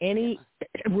have any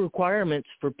requirements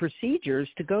for procedures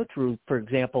to go through. For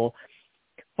example,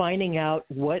 finding out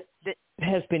what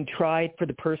has been tried for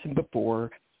the person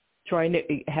before,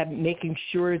 making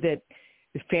sure that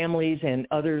the families and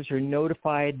others are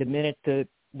notified the minute the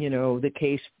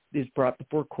case is brought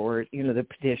before court, the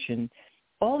petition,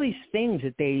 all these things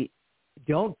that they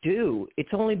don't do. It's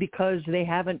only because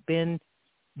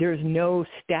there's no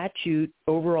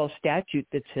overall statute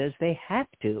that says they have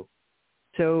to.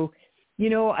 So,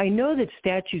 I know that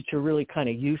statutes are really kind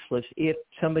of useless if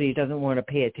somebody doesn't want to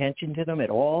pay attention to them at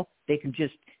all. They can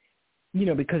just,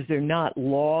 because they're not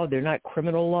law, they're not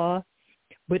criminal law.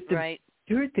 But the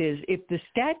truth is, if the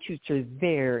statutes are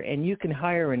there and you can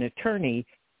hire an attorney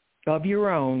of your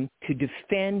own to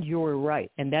defend your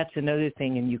right, and that's another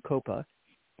thing in UCOPA,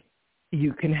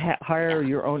 you can hire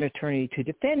your own attorney to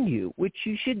defend you, which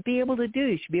you should be able to do.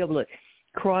 You should be able to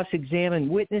cross-examine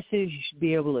witnesses. You should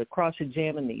be able to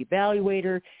cross-examine the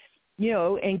evaluator,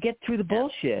 and get through the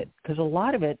bullshit. Because a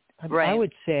lot of it, I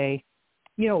would say,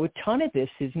 a ton of this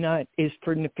is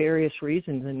for nefarious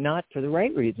reasons and not for the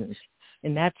right reasons.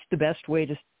 And that's the best way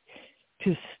to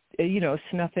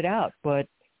snuff it out. But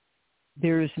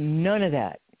there's none of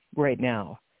that right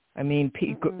now. I mean,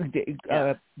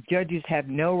 judges have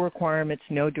no requirements,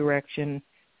 no direction.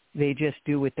 They just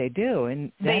do what they do,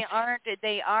 and they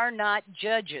are not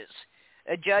judges.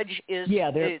 A judge is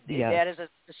that is a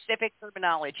specific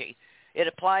terminology. It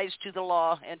applies to the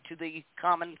law and to the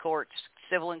common courts,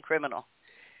 civil and criminal.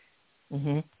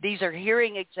 Mm-hmm. These are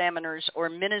hearing examiners or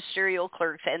ministerial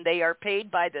clerks, and they are paid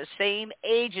by the same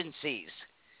agencies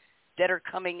that are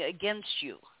coming against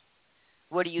you.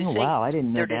 What do you think? Wow, I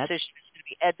didn't know that.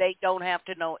 And they don't have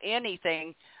to know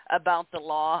anything about the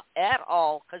law at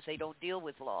all because they don't deal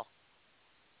with law.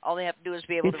 All they have to do is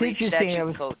be able to read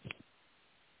statute code.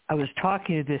 I was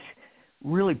talking to this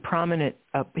really prominent,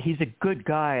 he's a good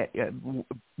guy,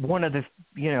 one of the,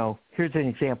 here's an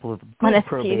example of a good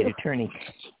probate attorney.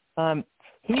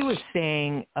 He was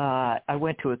saying, I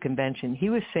went to a convention, he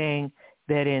was saying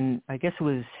that in, I guess it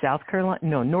was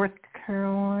North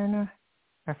Carolina,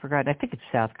 I forgot. I think it's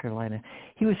South Carolina.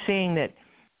 He was saying that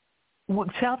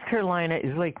South Carolina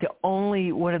is like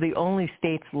one of the only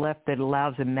states left that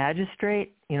allows a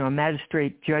magistrate. A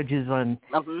magistrate judges on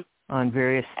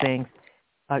various things.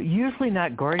 Usually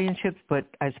not guardianships, but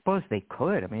I suppose they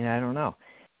could. I mean, I don't know.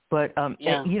 But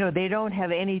they don't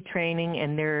have any training,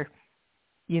 and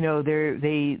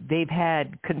they've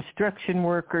had construction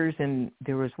workers, and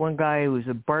there was one guy who was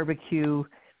a barbecue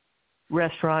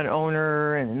restaurant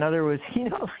owner, and another was,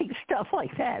 like stuff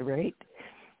like that, right?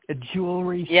 A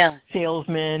jewelry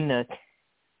salesman,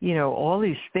 all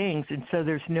these things. And so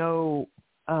there's no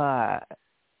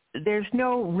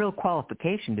real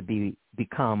qualification to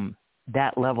become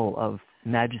that level of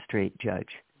magistrate judge.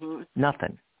 Mm-hmm.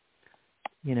 Nothing,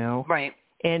 Right.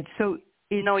 And so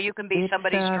you can be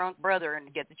somebody's drunk brother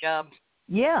and get the job.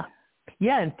 Yeah.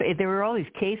 Yeah. And there were all these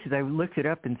cases. I looked it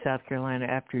up in South Carolina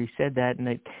after he said that, and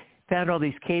I found all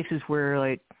these cases where,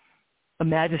 like, a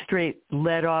magistrate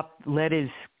let his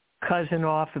cousin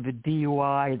off of a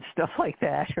DUI and stuff like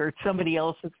that, or somebody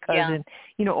else's cousin.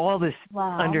 All this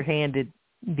underhanded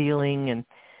dealing.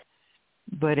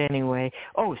 But anyway.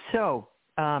 Oh, so,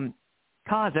 Kaz,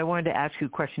 I wanted to ask you a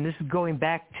question. This is going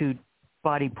back to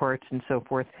body parts and so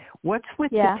forth. What's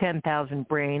with the 10,000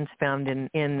 brains found in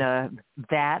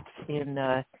vats in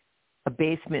a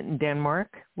basement in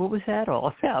Denmark? What was that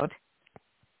all about?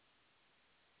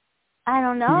 I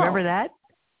don't know. Remember that?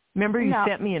 Remember you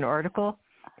sent me an article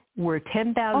where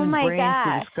 10,000 brains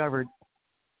were discovered.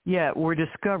 Yeah, were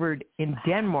discovered in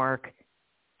Denmark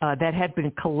that had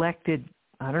been collected,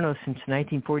 I don't know, since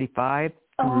 1945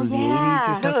 through the 80s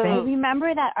or something. I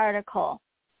remember that article.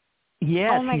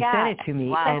 Yes, he sent it to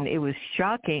me, and it was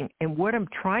shocking. And what I'm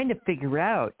trying to figure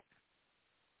out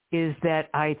is that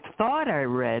I thought I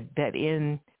read that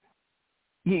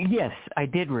yes, I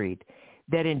did read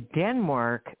that in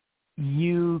Denmark,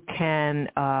 you can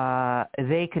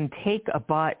they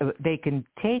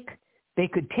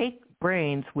could take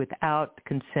brains without the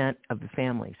consent of the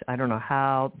families. I don't know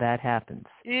how that happens,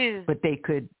 but they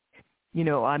could.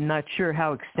 I'm not sure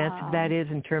how extensive that is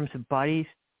in terms of body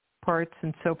parts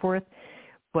and so forth.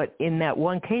 But in that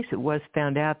one case, it was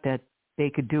found out that they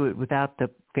could do it without the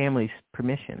family's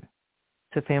permission.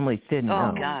 So families didn't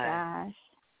know. Oh gosh.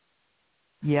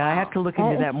 Yeah, I have to look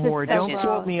into that more. Don't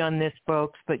quote me on this,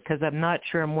 folks, because I'm not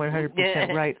sure I'm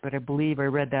 100% right, but I believe I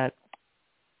read that.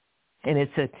 And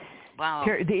it's it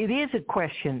is a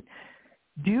question.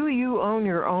 Do you own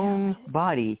your own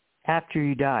body after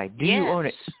you die? Do you own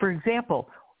it? For example,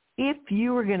 if I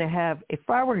were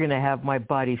going to have my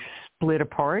body split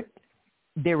apart,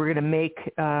 they were going to make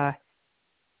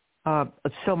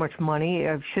so much money.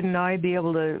 Shouldn't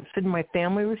my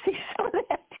family receive some of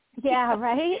that? Yeah,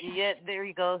 right? Yeah, there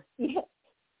you go. Yeah.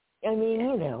 I mean,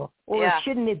 or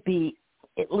shouldn't it be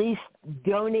at least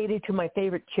donated to my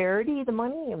favorite charity, the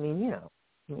money? I mean,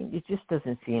 it just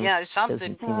doesn't seem. Yeah, something.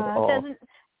 Doesn't seem at all.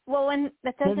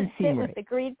 That doesn't fit with the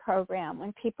greed program.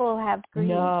 When people have greed,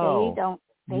 they just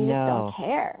don't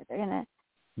care. They're gonna.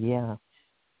 Yeah.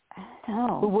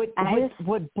 No. But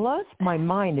what blows my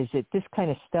mind is that this kind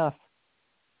of stuff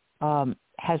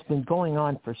has been going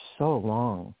on for so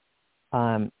long.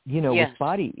 With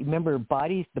remember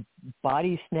the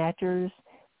body snatchers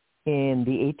in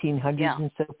the 1800s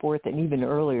and so forth, and even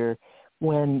earlier,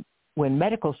 when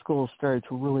medical schools started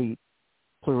to really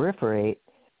proliferate,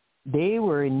 they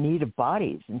were in need of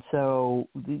bodies, and so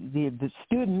the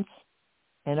students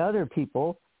and other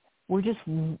people were just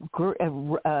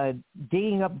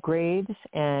digging up graves,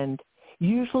 and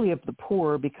usually of the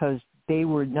poor, because they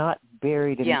were not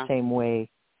buried in the same way.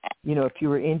 If you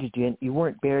were indigent, you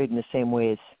weren't buried in the same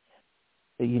way as,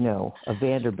 a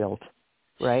Vanderbilt,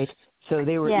 right? So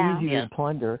they were easier to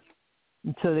plunder.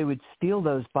 And so they would steal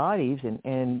those bodies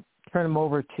and turn them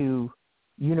over to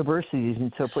universities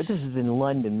and so forth. This is in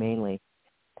London mainly.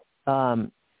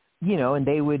 And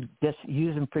they would just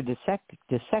use them for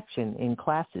dissection in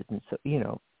classes and so,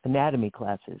 anatomy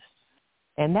classes.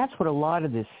 And that's what a lot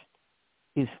of this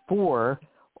is for,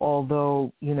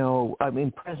 although,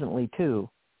 presently too,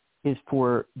 is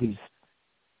for these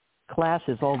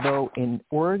classes. Although in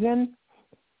Oregon,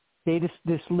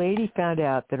 this lady found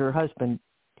out that her husband,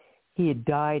 he had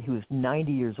died, he was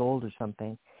 90 years old or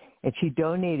something, and she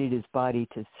donated his body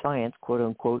to science, quote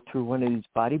unquote, through one of these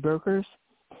body brokers,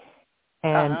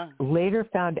 and later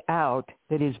found out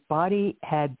that his body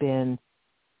had been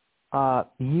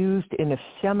used in a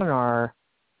seminar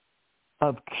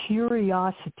of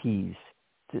curiosities.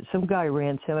 Some guy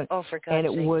ran seminar, and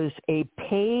it was a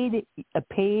paid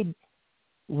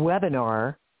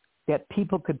webinar that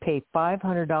people could pay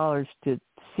 $500 to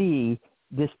see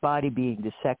this body being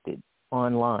dissected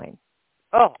online.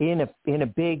 In a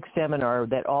big seminar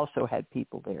that also had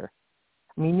people there.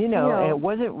 I mean, and it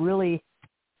wasn't really,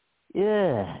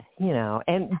 and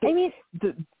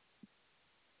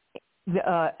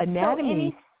the anatomy. So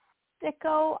any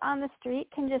sicko on the street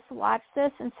can just watch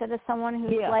this instead of someone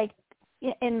who's like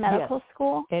in medical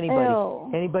school?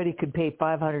 Anybody could pay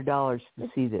 $500 to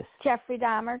see this. Jeffrey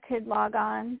Dahmer could log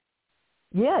on.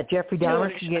 Yeah, Jeffrey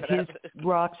Dahmer could get his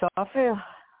rocks off. It's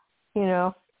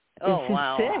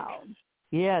just sick.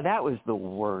 Yeah, that was the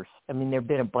worst. I mean, there have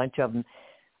been a bunch of them.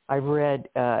 I've read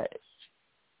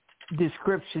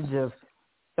descriptions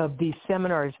of these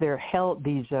seminars. They're held,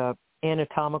 these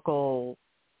anatomical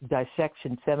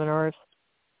dissection seminars,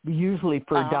 usually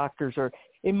for doctors, or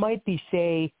it might be,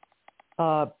 say,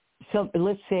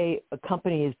 let's say a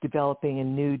company is developing a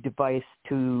new device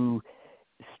to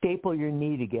staple your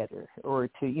knee together, or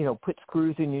to, put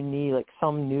screws in your knee, like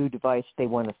some new device they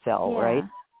want to sell, right?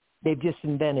 They've just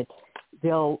invented.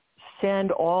 They'll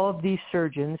send all of these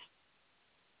surgeons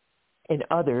and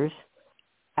others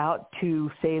out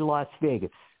to, say, Las Vegas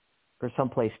or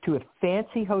someplace, to a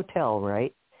fancy hotel,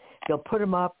 right? They'll put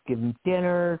them up, give them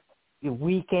dinner, a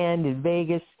weekend in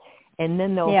Vegas, and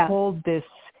then they'll hold this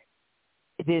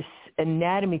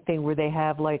anatomy thing where they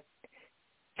have like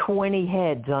 20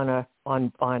 heads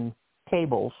on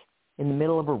tables in the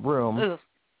middle of a room,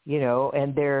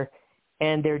 and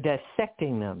they're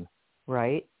dissecting them,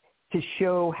 right, to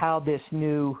show how this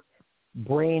new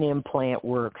brain implant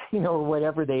works, or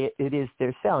whatever it is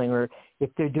they're selling. Or if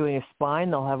they're doing a spine,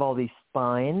 they'll have all these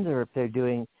spines, or if they're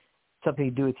doing something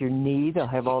to do with your knee, they'll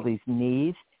have all these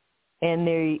knees. And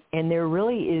there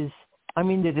really is, I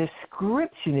mean, the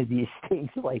description of these things,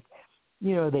 like,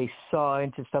 they saw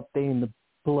into something and the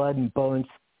blood and bone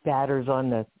spatters on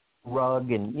the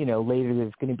rug, and, later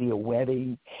there's going to be a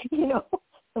wedding,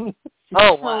 I mean,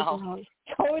 wow.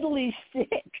 Totally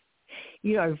sick.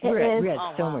 I've read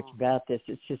so much about this.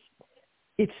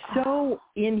 It's so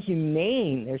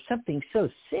inhumane. There's something so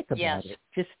sick about it.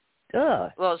 Just,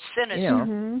 well,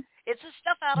 sinister. It's the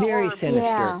stuff out of very horror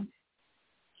sinister.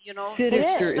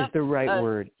 Sinister is the right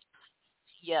word.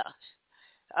 Yeah.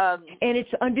 And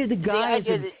it's under the guise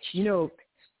of,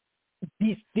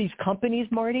 these companies,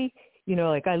 Marty,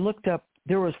 like I looked up,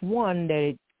 there was one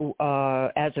that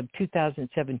as of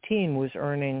 2017 was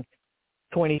earning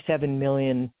 $27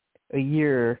 million a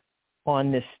year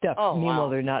on this stuff. Meanwhile,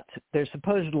 they're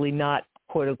supposedly not,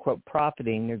 quote unquote,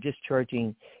 profiting. They're just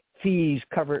charging fees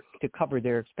to cover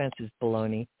their expenses,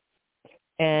 baloney.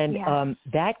 And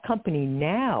that company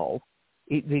now,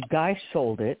 the guy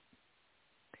sold it,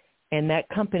 and that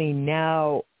company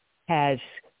now has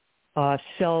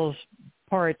sells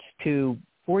parts to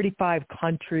 45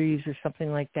 countries or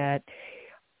something like that.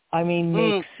 I mean,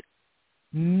 makes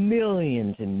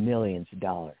millions and millions of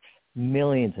dollars,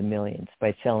 millions and millions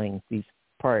by selling these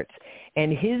parts.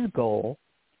 And his goal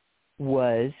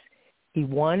was he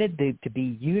wanted to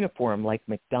be uniform like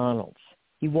McDonald's.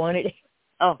 He wanted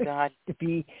to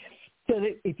be so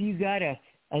that if you got a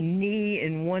knee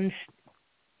in one,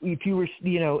 if you were,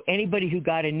 anybody who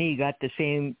got a knee got the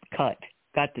same cut,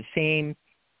 got the same,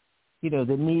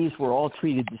 the knees were all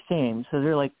treated the same. So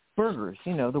they're like, burgers,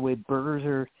 the way burgers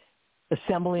are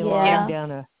assembling line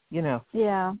down a,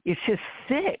 Yeah. It's just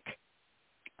sick.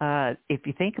 If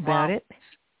you think about it,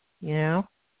 Yeah.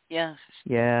 Yeah.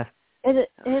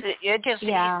 It just,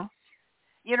 yeah.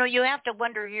 You have to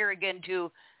wonder here again,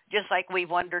 too, just like we've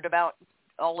wondered about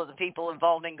all of the people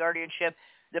involved in guardianship,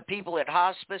 the people at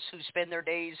hospice who spend their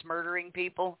days murdering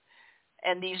people,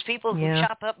 and these people who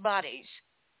chop up bodies.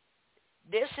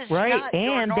 This is not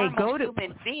your normal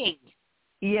human being.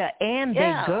 Yeah, and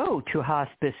they go to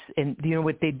hospice, and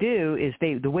what they do is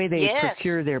the way they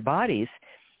procure their bodies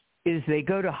is they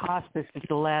go to hospice at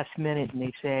the last minute and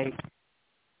they say,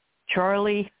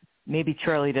 Charlie, maybe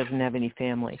Charlie doesn't have any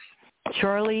family.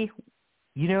 Charlie,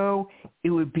 it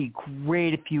would be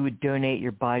great if you would donate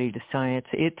your body to science.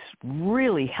 It's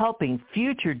really helping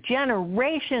future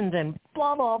generations and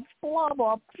blah, blah, blah,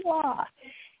 blah, blah.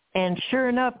 And sure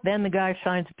enough, then the guy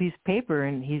signs a piece of paper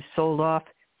and he's sold off.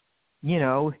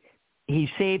 He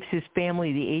saves his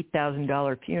family the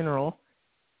 $8,000 funeral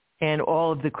and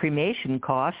all of the cremation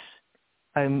costs.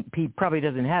 He probably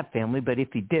doesn't have family, but if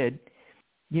he did,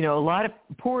 a lot of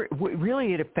poor,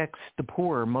 really it affects the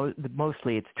poor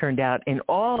mostly, it's turned out, in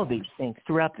all of these things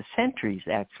throughout the centuries,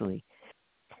 actually,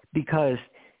 because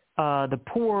the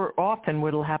poor, often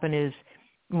what will happen is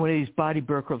one of these body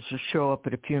brokers will show up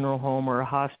at a funeral home or a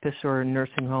hospice or a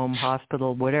nursing home,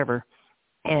 hospital, whatever,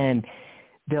 and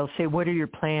they'll say, what are your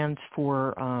plans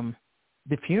for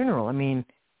the funeral? I mean,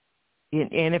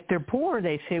 and if they're poor,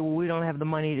 they say, well, we don't have the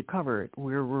money to cover it.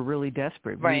 We're really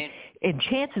desperate. Right. And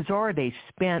chances are they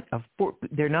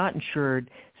they're not insured,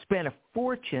 spent a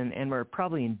fortune, and were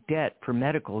probably in debt for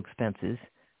medical expenses,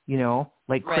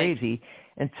 like crazy.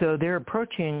 And so they're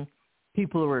approaching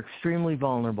people who are extremely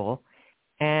vulnerable,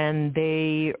 and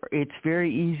it's very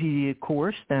easy to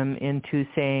coerce them into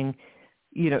saying,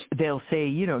 they'll say,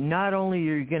 not only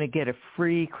are you going to get a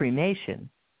free cremation,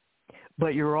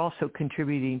 but you're also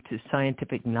contributing to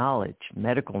scientific knowledge,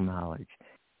 medical knowledge.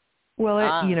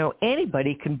 Well,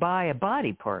 anybody can buy a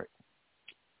body part.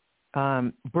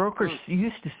 Brokers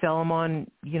used to sell them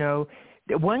on,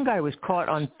 one guy was caught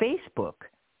on Facebook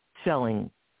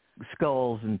selling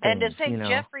skulls and things. And to think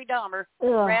Jeffrey Dahmer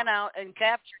ran out and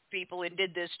captured people and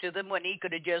did this to them when he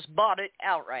could have just bought it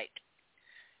outright.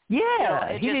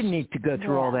 Yeah, he didn't need to go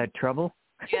through all that trouble.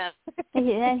 Yeah.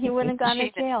 And he wouldn't have gone to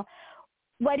jail.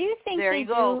 What do you think they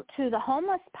do to the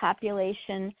homeless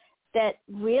population that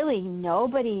really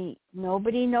nobody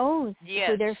knows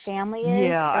who their family is?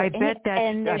 Yeah, I bet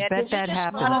that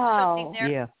happens. Oh.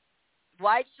 Yeah.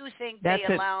 Why do you think they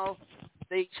allow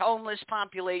these homeless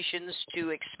populations to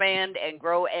expand and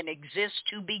grow and exist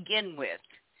to begin with?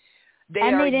 They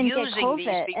didn't using get COVID these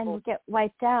people and get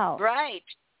wiped out. Right.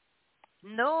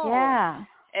 No. Yeah.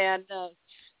 And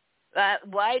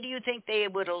why do you think they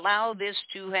would allow this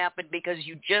to happen? Because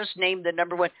you just named the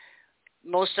number one.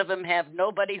 Most of them have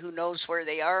nobody who knows where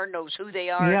they are, knows who they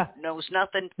are, knows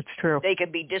nothing. It's true. They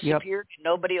could be disappeared. Yep.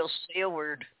 Nobody will say a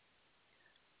word.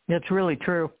 That's really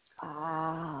true.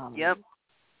 Yep.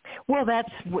 Well, that's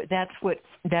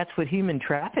what human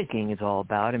trafficking is all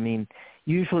about. I mean,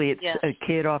 usually it's a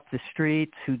kid off the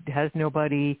streets who has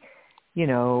nobody,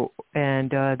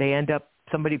 and they end up,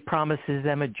 somebody promises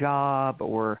them a job,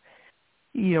 or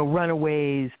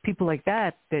runaways, people like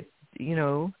that,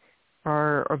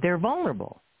 are they're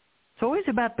vulnerable. It's always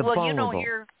about the vulnerable.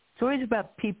 It's always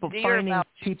about people finding about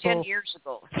people. 10 years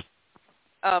ago,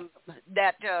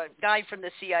 that guy from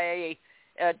the CIA,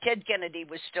 Ted Kennedy,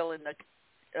 was still in the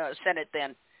Senate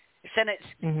then, Senate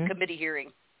committee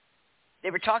hearing.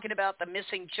 They were talking about the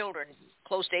missing children.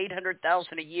 Close to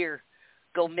 800,000 a year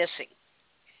go missing.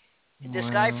 This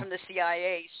guy from the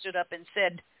CIA stood up and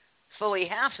said, fully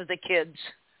half of the kids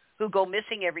who go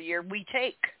missing every year we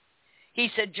take. He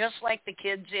said, just like the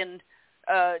kids in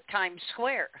Times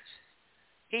Square.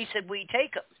 He said, we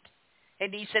take them.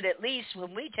 And he said, at least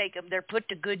when we take them, they're put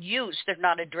to good use. They're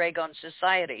not a drag on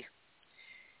society.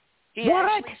 He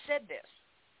actually said this.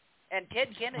 And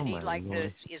Ted Kennedy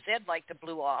his head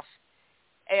blew off.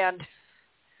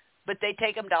 But they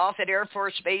take them to Offutt Air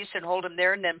Force Base and hold them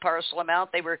there and then parcel them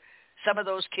out. Some of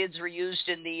those kids were used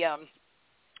in the,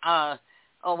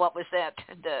 what was that?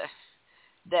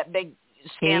 That big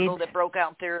scandal that broke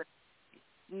out there.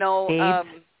 That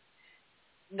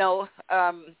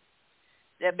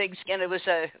big scandal was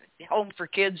a home for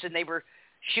kids, and they were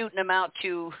shooting them out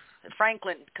to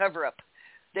Franklin cover-up.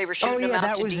 They were shooting them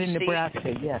out to D.C. that was in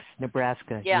Nebraska. Yes,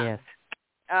 Nebraska. Yeah. Yes.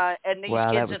 And these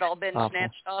kids had all been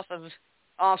snatched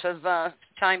off of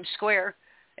Times Square,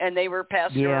 and they were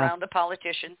passed around to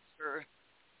politicians for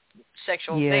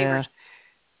sexual favors.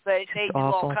 But they do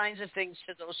all kinds of things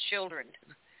to those children.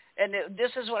 And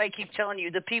this is what I keep telling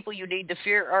you. The people you need to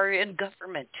fear are in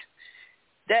government.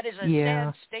 That is a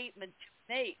sad statement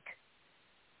to make.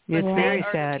 It's very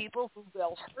sad. They are the people who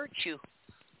will hurt you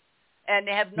and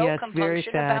have no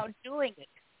compunction about doing it.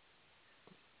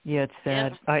 Yeah, it's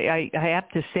sad. I have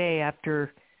to say,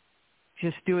 after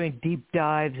just doing deep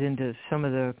dives into some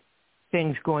of the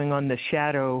things going on, the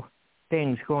shadow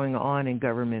things going on in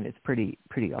government, it's pretty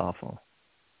awful.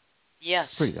 Yes.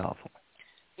 Pretty awful.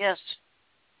 Yes.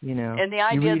 You know, and the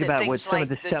idea you read that about things what some like of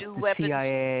the stuff the weapons,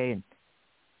 CIA and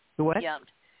the what? Yeah,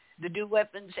 the new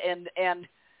weapons and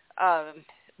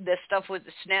the stuff with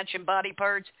the snatching body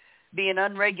parts being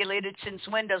unregulated. Since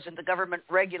when doesn't the government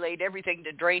regulate everything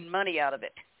to drain money out of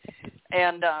it?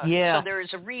 And so there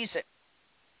is a reason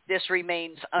this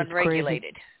remains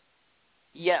unregulated.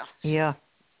 Yeah. Yeah.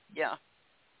 Yeah.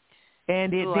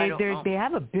 And they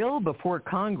have a bill before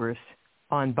Congress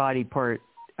on body part,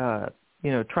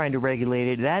 trying to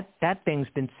regulate it. That thing's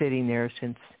been sitting there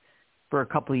for a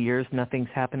couple of years. Nothing's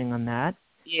happening on that.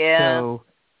 Yeah. So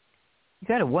you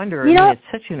got to wonder. It's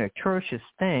such an atrocious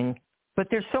thing, but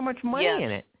there's so much money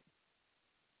in it.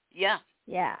 Yeah.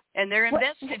 Yeah. And they're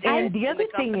invested in And it. the other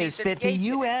thing is that the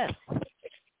U.S.,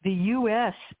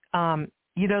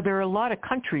 there are a lot of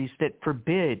countries that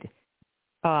forbid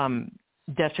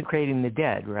desecrating the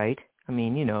dead, right? I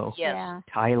mean,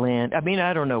 Thailand. I mean,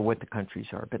 I don't know what the countries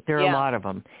are, but there are a lot of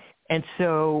them. And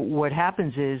so what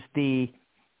happens is the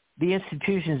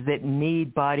institutions that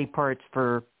need body parts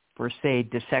for say,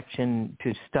 dissection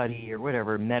to study or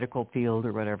whatever, medical field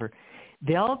or whatever,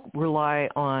 they'll rely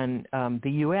on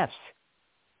the U.S.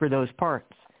 for those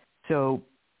parts. So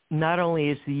not only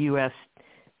is the U.S.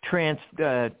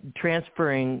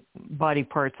 transferring body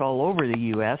parts all over the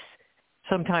U.S.,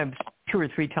 sometimes 2 or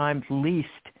 3 times leased,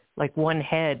 like one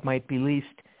head might be leased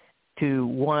to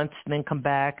once and then come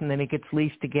back, and then it gets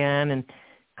leased again and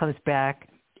comes back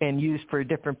and used for a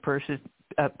different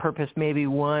purpose. Maybe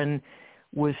one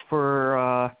was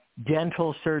for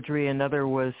dental surgery, another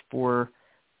was for,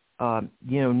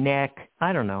 neck.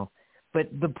 I don't know. But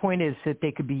the point is that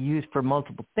they could be used for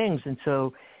multiple things, and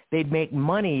so they'd make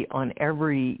money on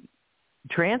every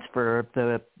transfer of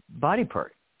the body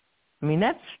part. I mean,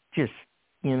 that's just,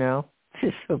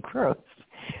 just so gross.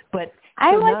 But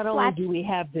not only do we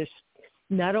have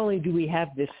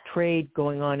this trade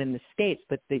going on in the States,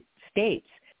 but the States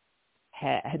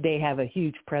they have a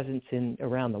huge presence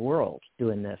around the world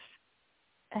doing this.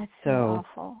 That's so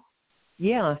awful.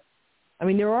 Yeah, I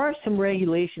mean, there are some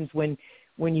regulations when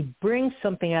you bring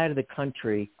something out of the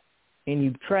country and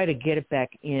you try to get it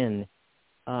back in.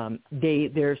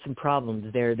 There are some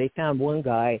problems there. They found one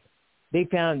guy. This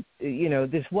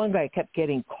one guy kept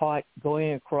getting caught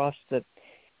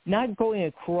not going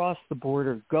across the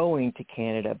border, going to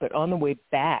Canada, but on the way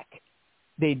back,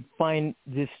 they found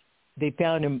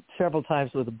him several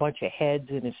times with a bunch of heads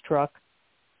in his truck,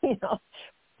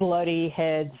 bloody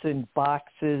heads and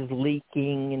boxes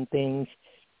leaking and things,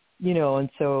 and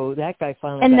so that guy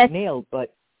finally got nailed.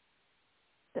 But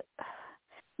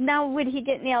now, would he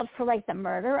get nailed for like the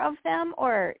murder of them,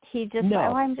 or he just? No.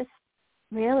 I'm just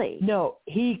really. No,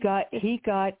 he got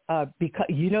because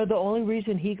the only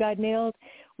reason he got nailed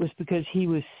was because he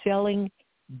was selling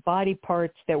body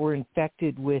parts that were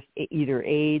infected with either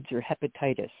AIDS or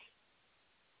hepatitis.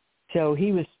 So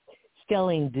he was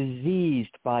selling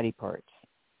diseased body parts.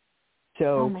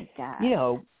 So, oh my God.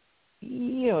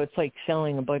 It's like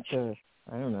selling a bunch of,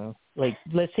 I don't know, like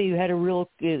let's say you had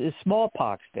a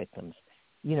smallpox victims,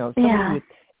 somebody with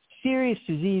serious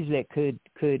disease that could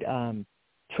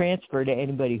transfer to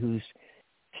anybody who's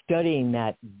studying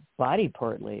that body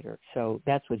part later. So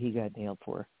that's what he got nailed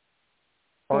for.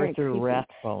 Very Arthur creepy.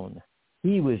 Rathbone.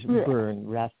 He was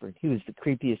Rathbone. He was the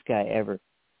creepiest guy ever.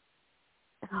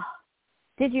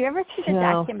 Did you ever see the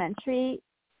documentary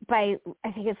by,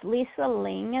 I think it's Lisa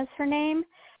Ling is her name?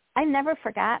 I've never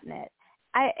forgotten it.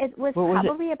 It was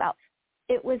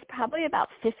probably about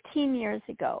 15 years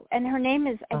ago. And her name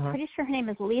is, I'm pretty sure her name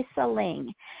is Lisa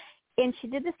Ling. And she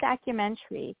did this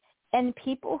documentary, and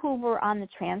people who were on the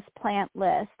transplant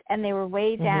list and they were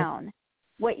way down,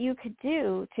 what you could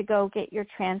do to go get your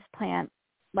transplant,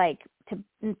 like to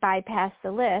bypass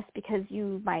the list because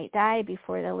you might die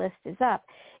before the list is up,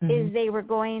 is they were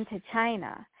going to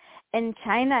China. And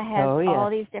China has all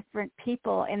these different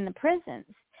people in the prisons,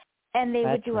 and they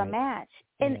would do a match.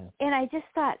 And I just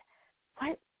thought,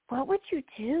 what would you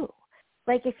do?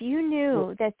 Like if you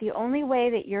knew that the only way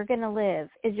that you're going to live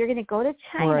is you're going to go to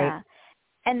China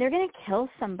and they're going to kill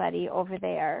somebody over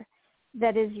there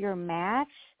that is your match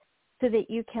so that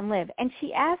you can live. And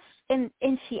she asked, and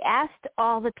she asked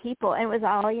all the people, and it was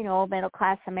all, middle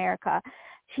class America.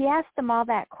 she asked them all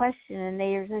that question, and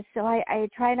they were just, so I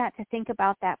try not to think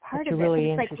about that part That's of a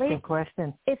really it. It's interesting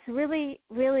question. It's really,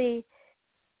 really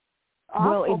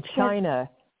awful. Well, in China,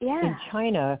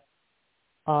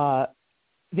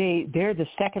 they're the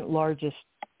second largest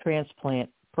transplant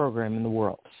program in the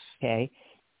world, okay?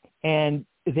 And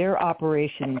their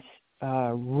operations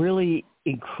really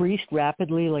increased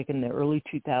rapidly, like in the early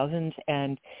 2000s,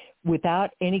 and without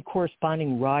any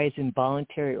corresponding rise in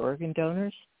voluntary organ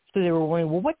donors. So they were wondering,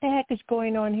 well, what the heck is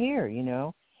going on here, you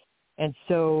know? And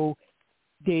so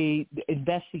the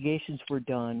investigations were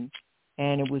done,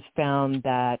 and it was found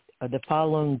that the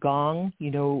Falun Gong, you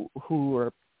know,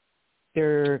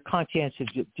 they're conscientious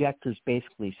objectors,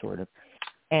 basically, sort of,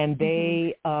 and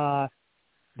they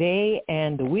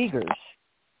and the Uyghurs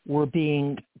were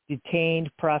being detained,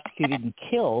 prosecuted, and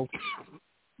killed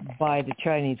by the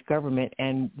Chinese government.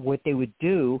 And what they would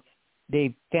do,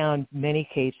 they found many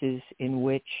cases in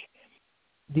which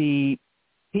the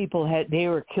people they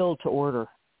were killed to order.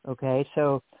 Okay,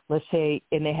 so let's say,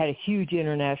 and they had a huge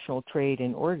international trade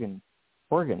in organs,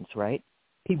 right?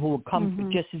 People would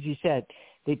come, just as you said,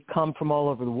 they'd come from all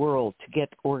over the world to get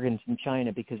organs in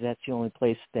China because that's the only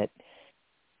place that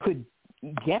could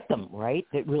get them, right?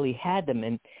 That really had them,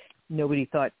 and nobody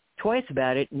thought twice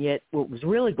about it. And yet what was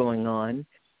really going on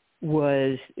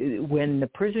was when the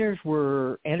prisoners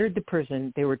entered the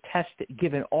prison, they were tested,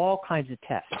 given all kinds of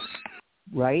tests,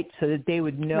 right? So that they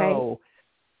would know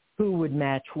who would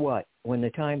match what when the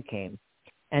time came.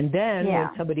 And then when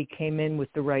somebody came in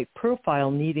with the right profile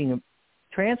needing a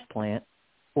transplant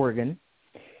organ,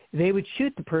 they would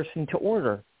shoot the person to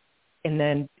order and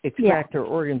then extract their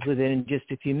organs within just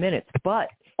a few minutes. But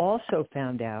also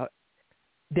found out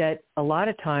that a lot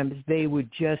of times they would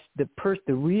just, the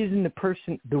way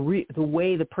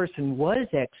the person was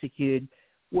executed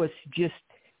was to just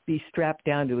be strapped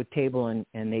down to a table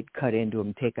and they'd cut into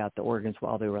them, take out the organs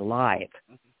while they were alive.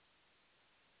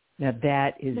 Now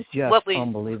that is just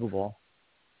unbelievable.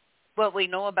 What we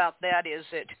know about that is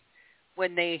that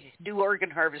when they do organ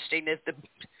harvesting, if the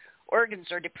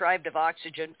organs are deprived of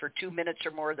oxygen for 2 minutes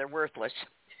or more, they're worthless.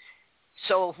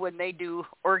 So when they do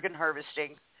organ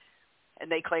harvesting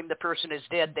and they claim the person is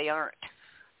dead, they aren't.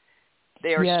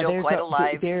 They are still quite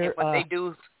alive. And what they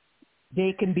do,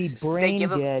 they can be brain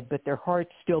dead, but their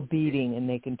heart's still beating, and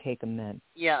they can take them then.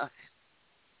 Yeah.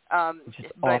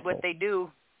 But what they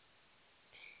do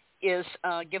is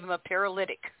give them a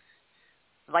paralytic,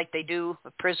 like they do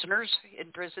with prisoners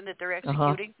in prison that they're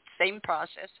executing. Same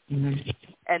process.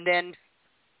 And then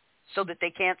so that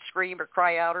they can't scream or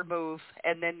cry out or move,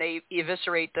 and then they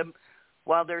eviscerate them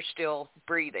while they're still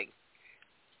breathing.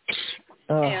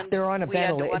 They're on a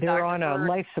ventilator. They're on a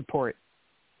life support,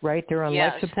 right? They're on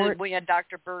life support? Yes, we had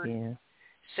Dr. Bird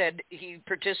said he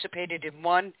participated in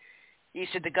one. He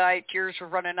said the guy, tears were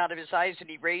running out of his eyes, and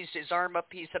he raised his arm up.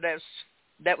 He said,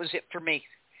 that was it for me.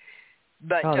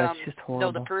 But that's just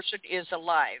horrible. No, the person is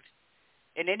alive.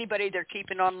 And anybody they're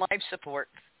keeping on life support,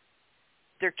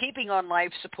 they're keeping on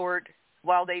life support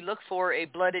while they look for a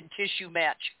blood and tissue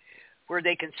match where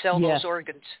they can sell those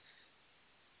organs.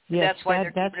 Yes, that's why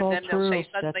that's all true.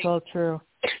 That's all true.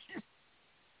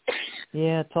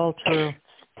 Yeah, it's all true.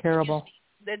 Terrible.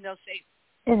 Then they'll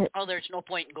say, oh, there's no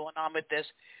point in going on with this.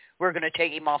 We're going to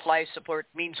take him off life support.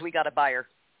 It means we got a buyer.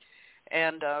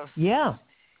 And yeah.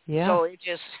 So it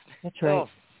just, that's right.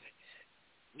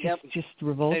 Just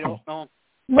revolting. They don't know.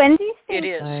 When do you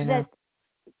think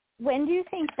When do you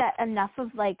think that enough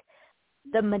of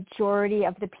the majority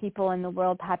of the people in the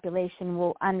world population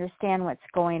will understand what's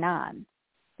going on?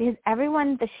 Because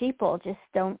everyone, the sheeple, just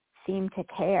don't seem to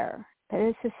care.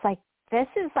 This is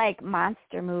like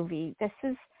monster movie.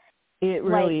 It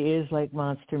really is like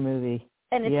monster movie.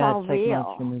 And it's all real. Like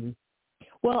monster movie.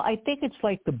 Well, I think it's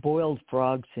like the boiled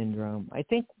frog syndrome. I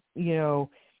think, a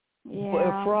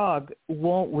frog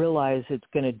won't realize it's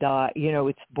going to die.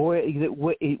 It's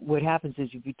what happens is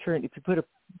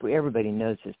everybody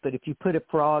knows this, but if you put a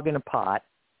frog in a pot,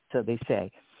 so they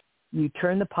say, you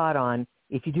turn the pot on,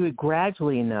 if you do it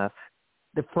gradually enough,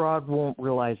 the frog won't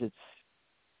realize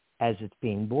it's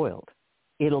being boiled.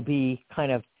 It'll be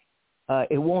kind of,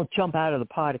 it won't jump out of the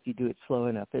pot if you do it slow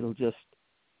enough. It'll just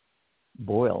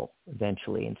boil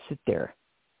eventually and sit there.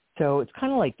 So it's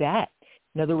kind of like that.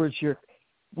 In other words,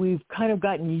 we've kind of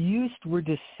gotten we're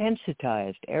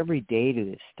desensitized every day to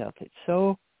this stuff. It's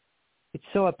so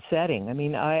upsetting. I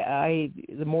mean,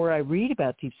 the more I read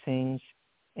about these things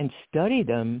and study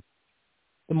them,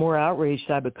 the more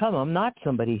outraged I become. I'm not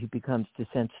somebody who becomes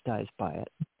desensitized by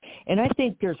it. And I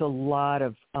think there's a lot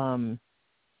of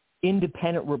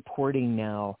independent reporting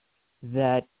now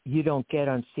that you don't get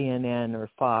on CNN or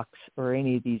Fox or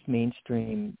any of these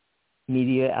mainstream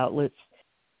media outlets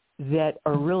that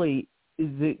are really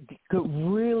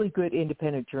really good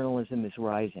independent journalism is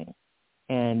rising.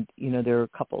 And, there are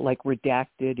a couple like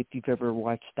Redacted, if you've ever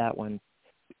watched that one,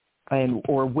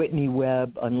 or Whitney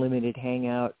Webb, Unlimited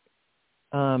Hangout.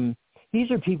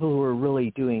 These are people who are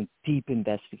really doing deep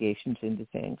investigations into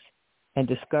things and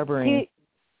discovering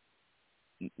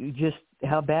just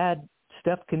how bad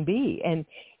stuff can be. And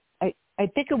I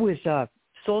think it was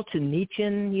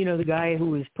Solzhenitsyn, the guy who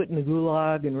was put in the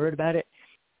gulag and wrote about it.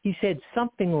 He said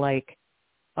something like,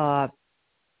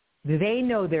 they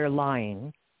know they're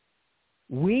lying.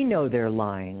 We know they're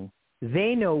lying.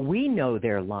 They know we know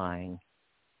they're lying.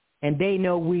 And they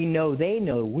know we know they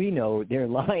know we know they're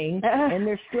lying, and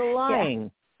they're still lying.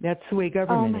 Yeah. That's the way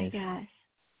government is. Oh, my gosh.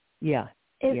 Yeah,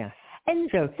 yeah. And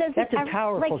so that's a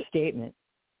powerful statement.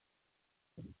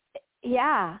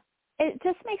 Yeah. It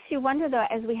just makes you wonder, though,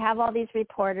 as we have all these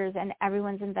reporters and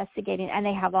everyone's investigating and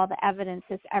they have all the evidence,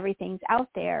 everything's out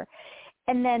there.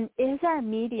 And then is our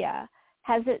media,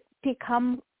 has it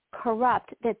become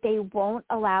corrupt that they won't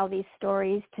allow these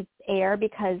stories to air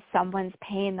because someone's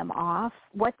paying them off?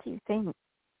 What do you think?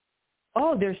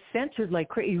 Oh, they're censored like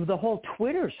crazy. The whole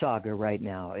Twitter saga right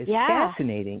now is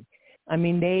fascinating. I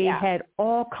mean, they had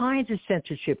all kinds of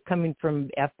censorship coming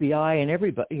from FBI and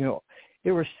everybody.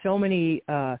 There were so many,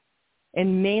 and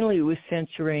mainly it was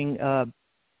censoring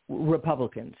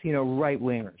Republicans,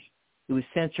 right-wingers. It was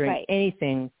censoring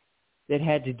anything that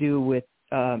had to do with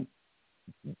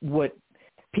what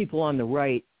people on the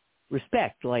right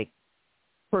respect, like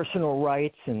personal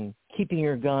rights and keeping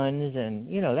your guns and,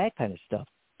 that kind of stuff,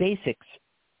 basics.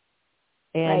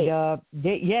 And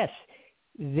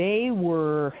they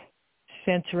were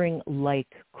censoring like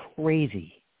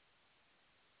crazy.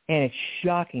 And it's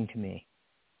shocking to me.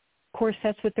 Of course,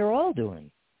 that's what they're all doing.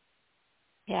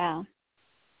 Yeah.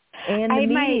 And the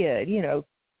media,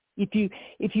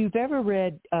 if you've ever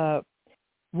read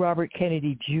Robert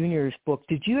Kennedy Jr.'s book.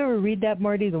 Did you ever read that,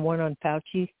 Marty, the one on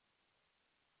Fauci?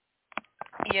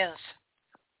 Yes.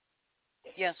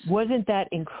 Yes. Wasn't that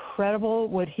incredible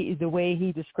the way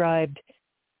he described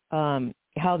how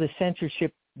the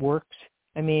censorship works?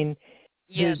 I mean,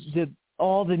 yes.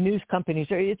 all the news companies,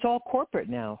 it's all corporate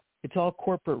now. It's all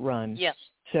corporate run. Yes.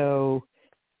 So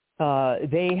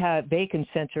they can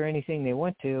censor anything they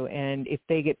want to, and if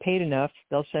they get paid enough,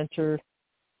 they'll censor,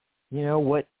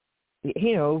 the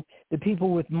people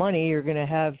with money are going to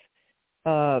have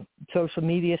social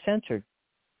media censored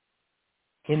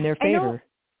in their favor.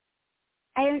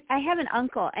 I have an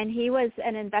uncle, and he was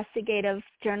an investigative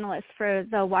journalist for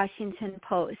the Washington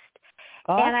Post.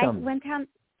 Awesome. And I went down,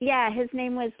 his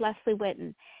name was Leslie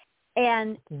Whitten.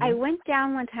 And I went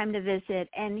down one time to visit,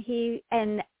 and it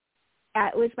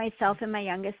was myself and my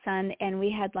youngest son, and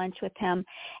we had lunch with him.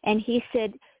 And he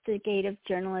said the gate of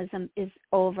journalism is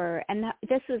over. And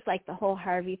this was like the whole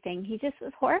Harvey thing. He just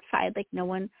was horrified, like no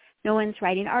one's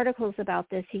writing articles about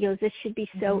this. He goes, this should be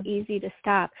so easy to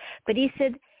stop. But he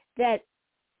said that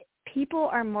people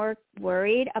are more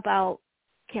worried about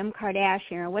Kim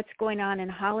Kardashian or what's going on in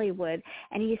Hollywood.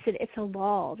 And he said it's a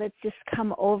lull that's just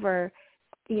come over,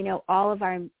 all of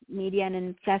our media and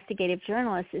investigative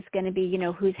journalists is going to be,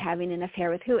 who's having an affair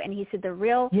with who. And he said the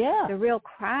real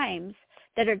crimes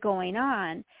that are going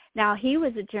on. Now, he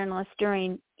was a journalist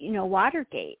during,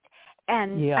 Watergate.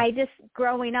 And I just,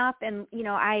 growing up, and,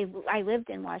 I lived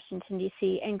in Washington,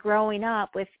 D.C., and growing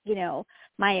up with,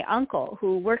 my uncle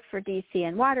who worked for D.C.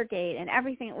 and Watergate and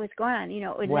everything that was going on,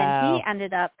 and then he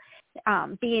ended up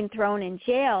being thrown in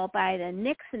jail by the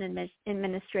Nixon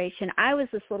administration. I was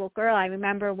this little girl. I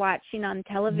remember watching on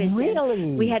television.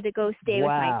 Really? We had to go stay with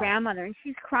my grandmother, and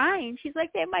she's crying. She's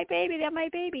like, they have my baby. They have my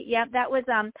baby. Yeah, that was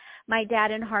my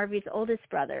dad and Harvey's oldest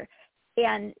brother.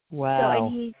 And so,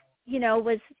 and he's,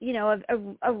 was,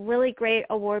 a really great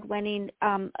award-winning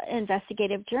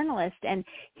investigative journalist. And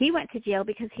he went to jail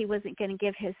because he wasn't going to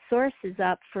give his sources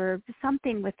up for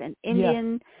something with an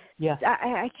Indian. Yeah.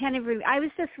 I can't even, I was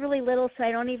just really little, so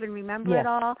I don't even remember it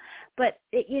all. But,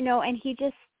 and he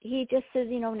just says,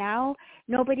 now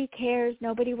nobody cares.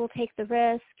 Nobody will take the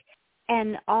risk.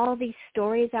 And all these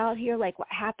stories out here, like what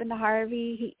happened to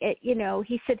Harvey,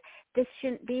 he said this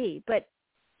shouldn't be. But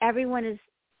everyone is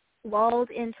lulled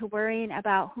into worrying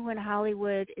about who in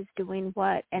Hollywood is doing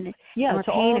what, and we're it's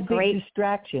paying all a great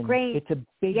distraction. It's a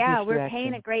big distraction. Yeah, we're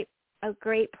paying a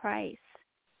great price.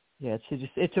 Yeah,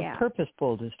 it's a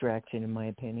purposeful distraction, in my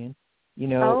opinion.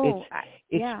 It's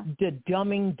the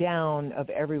dumbing down of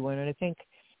everyone, and I think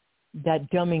that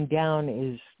dumbing down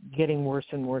is getting worse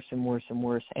and worse and worse and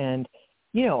worse. And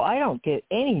I don't get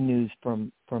any news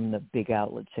from the big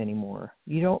outlets anymore.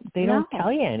 They don't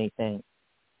tell you anything.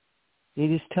 They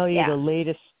just tell you the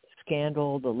latest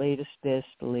scandal, the latest this,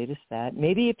 the latest that.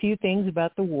 Maybe a few things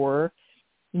about the war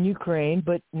in Ukraine,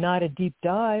 but not a deep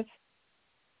dive.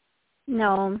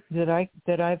 No. That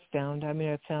I've found. I mean,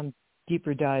 I've found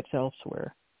deeper dives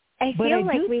elsewhere. I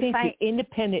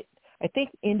think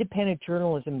independent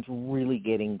journalism is really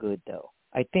getting good, though.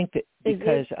 I think that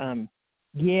because,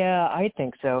 I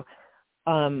think so.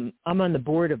 I'm on the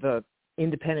board of a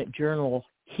independent journal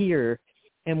here,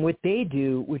 and what they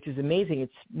do, which is amazing,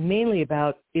 it's mainly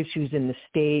about issues in the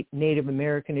state, Native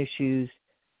American issues,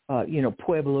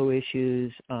 Pueblo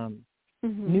issues,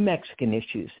 New Mexican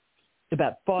issues,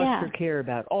 about foster care,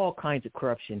 about all kinds of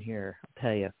corruption here, I'll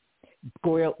tell you.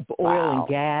 Oil and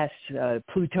gas,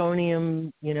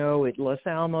 plutonium, at Los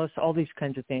Alamos, all these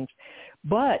kinds of things.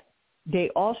 But they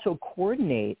also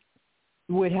coordinate.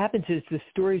 What happens is the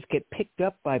stories get picked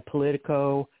up by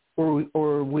Politico,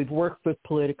 or we've worked with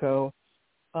Politico.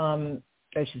 I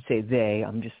should say they.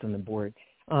 I'm just on the board.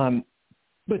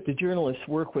 But the journalists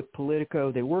work with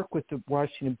Politico. They work with the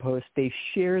Washington Post. They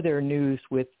share their news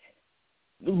with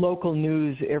local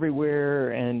news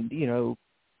everywhere and,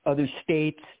 other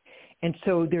states. And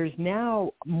so there's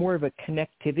now more of a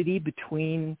connectivity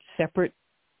between separate,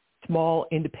 small,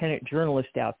 independent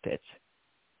journalist outfits.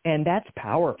 And that's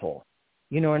powerful.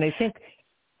 And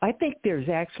I think there's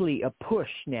actually a push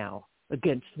now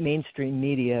against mainstream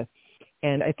media.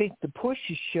 And I think the push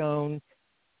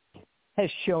has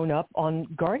shown up on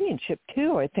Guardianship,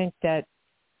 too. I think that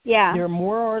there are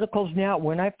more articles now.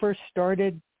 When I first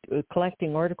started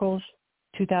collecting articles,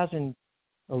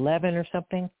 2011 or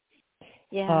something,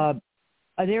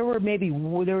 there was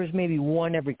maybe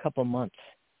one every couple of months.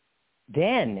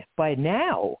 Then, by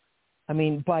now,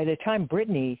 by the time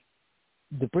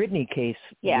the Brittany case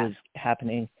was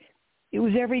happening, it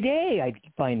was every day I'd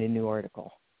find a new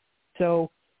article.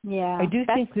 So I do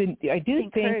think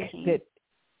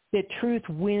that truth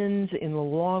wins in the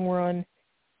long run,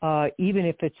 even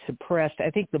if it's suppressed. I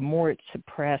think the more it's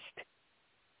suppressed,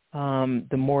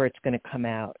 the more it's going to come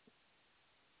out.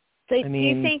 So do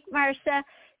you think, Marcia,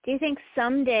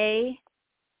 someday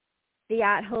the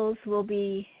yachtholes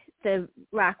the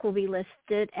rock will be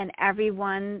listed and every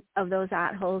one of those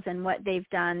yachtholes and what they've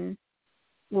done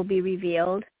will be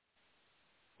revealed?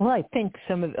 Well, I think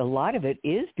a lot of it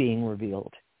is being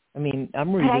revealed. I'm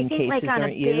reading cases,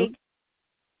 aren't you?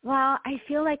 Well, I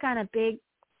feel like on a big,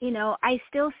 I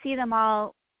still see them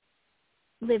all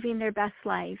living their best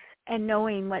life and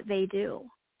knowing what they do.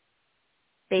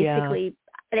 Basically,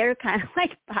 they're kind of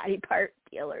like body part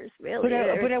dealers, really. But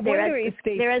I wonder if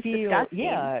they feel,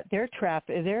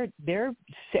 disgusting. they're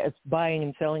buying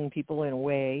and selling people in a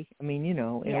way. In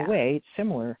a way, it's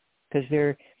similar because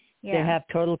they have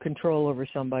total control over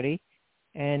somebody,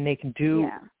 and they can do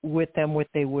with them what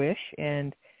they wish.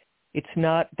 And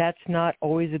that's not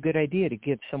always a good idea to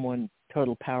give someone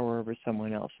total power over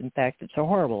someone else. In fact, it's a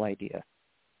horrible idea,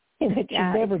 and it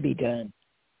should never be done.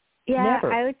 Yeah,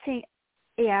 never. I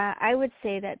would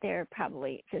say that they're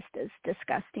probably just as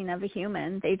disgusting of a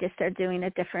human. They just are doing a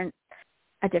different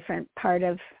part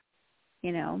of, the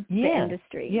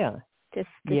industry. Yeah. Just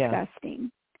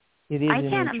disgusting. It is. I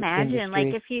can't imagine,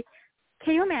 industry.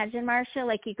 Can you imagine, Marcia,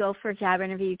 you go for a job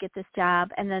interview, you get this job,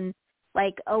 and then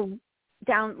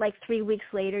down 3 weeks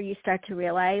later you start to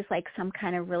realize some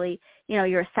kind of really,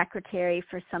 you're a secretary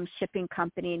for some shipping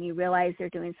company and you realize they're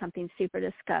doing something super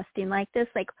disgusting like this.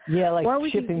 What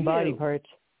would shipping you do? body parts.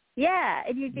 Yeah,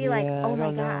 and you'd be oh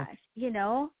my gosh,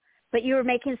 but you were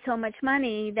making so much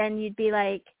money, then you'd be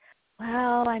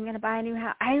well, I'm going to buy a new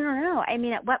house. I don't know.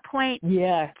 At what point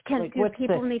do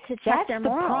people need to check their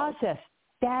morals?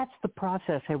 That's the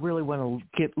process I really want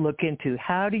to look into.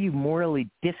 How do you morally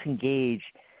disengage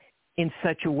in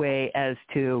such a way as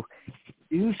to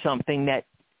do something that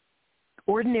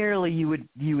ordinarily you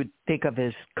would think of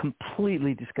as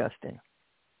completely disgusting?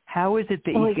 How is it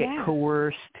that you get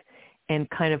coerced and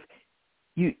kind of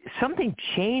something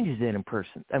changes in a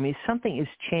person? Something is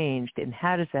changed, and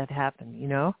how does that happen?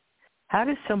 How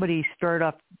does somebody start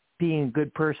off being a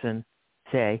good person,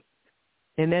 say,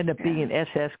 and end up being an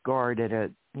SS guard at a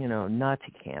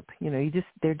Nazi camp?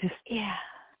 They're just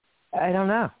I don't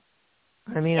know.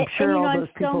 I'm sure all those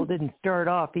people didn't start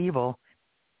off evil.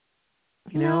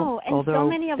 No, and although so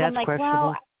many of them,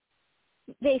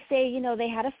 they say, they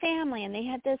had a family and they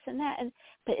had this and that,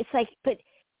 but it's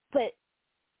but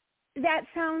that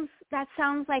sounds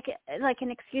like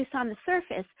an excuse on the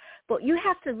surface, but you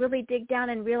have to really dig down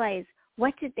and realize,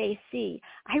 what did they see?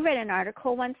 I read an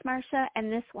article once, Marcia,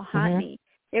 and this will haunt me.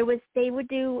 They would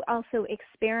do also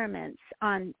experiments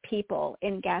on people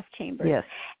in gas chambers. Yes.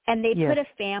 And they yes. put a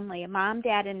family, a mom,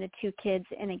 dad, and the 2 kids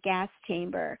in a gas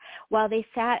chamber while they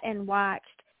sat and watched,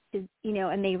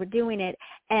 and they were doing it.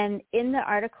 And in the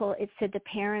article, it said the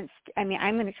parents, I'm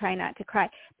going to try not to cry.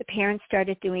 The parents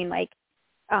started doing like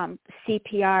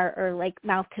CPR or like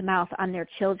mouth to mouth on their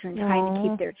children, trying to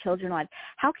keep their children alive.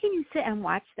 How can you sit and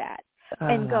watch that?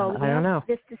 And go, I don't know.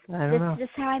 This is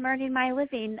how I'm earning my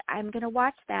living. I'm going to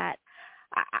watch that.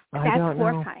 That's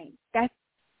horrifying. That's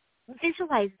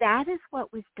visualize. That is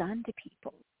what was done to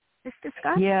people. It's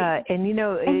disgusting. Yeah, and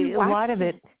a lot of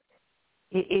it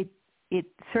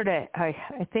sort of. I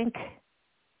think,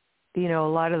 a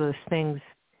lot of those things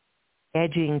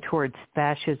edging towards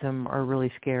fascism are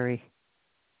really scary.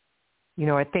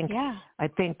 I think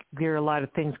there are a lot of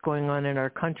things going on in our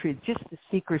country. Just the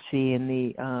secrecy and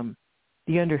the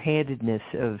underhandedness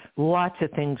of lots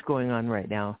of things going on right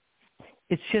now.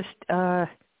 It's just,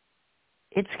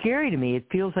 it's scary to me. It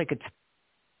feels like it's,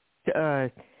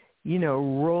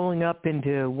 rolling up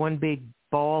into one big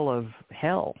ball of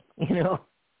hell, I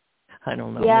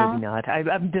don't know, maybe not.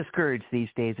 I'm discouraged these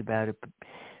days about it, but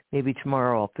maybe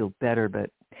tomorrow I'll feel better. But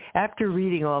after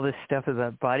reading all this stuff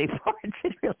about body parts,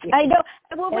 it really I know.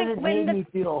 Well, when made me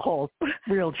feel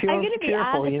real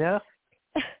cheerful,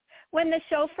 When the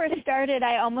show first started,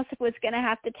 I almost was going to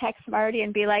have to text Marty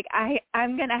and be like,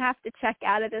 I'm going to have to check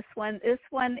out of this one. This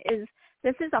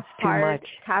is a hard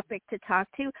topic to talk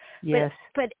to. Yes.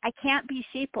 But I can't be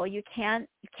sheeple. You can't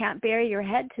bury your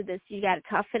head to this. You got to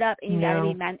tough it up, and you got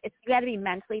to be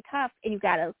mentally tough, and you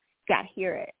got to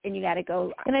hear it, and you got to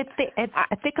go. And I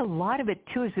think a lot of it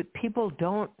too is that people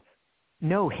don't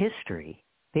know history.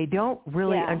 They don't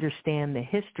really understand the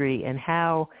history and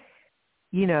how.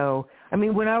 When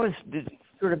I was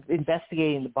sort of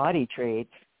investigating the body trade,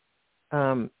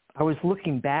 I was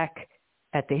looking back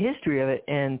at the history of it,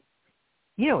 and,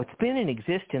 it's been in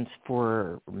existence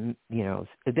for,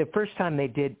 the first time they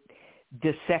did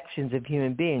dissections of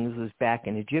human beings was back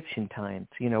in Egyptian times.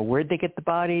 Where'd they get the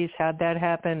bodies? How'd that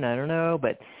happen? I don't know.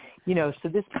 But, so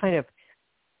this kind of,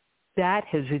 that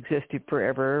has existed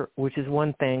forever, which is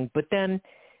one thing. But then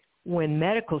when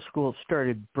medical schools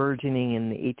started burgeoning in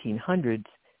the 1800s,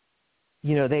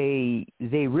 they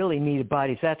really needed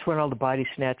bodies. That's when all the body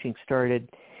snatching started.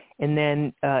 And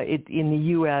then in the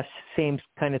U.S., same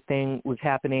kind of thing was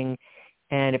happening.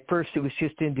 And at first it was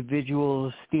just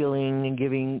individuals stealing and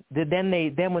giving. Then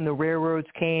when the railroads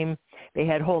came, they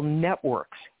had whole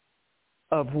networks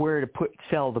of where to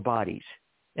sell the bodies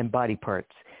and body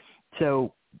parts.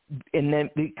 So, and then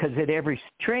because at every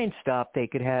train stop they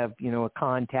could have, a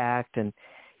contact, and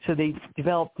so they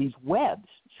developed these webs.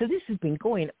 So this has been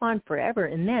going on forever.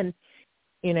 And then,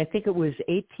 I think it was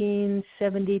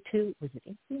 1872. Was it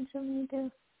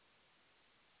 1872?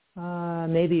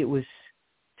 Maybe it was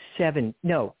it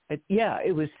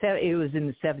was in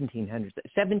the 1700s,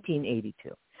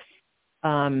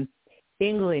 1782.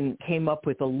 England came up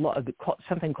with a law,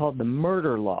 something called the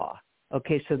murder law.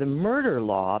 Okay, so the murder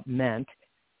law meant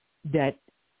that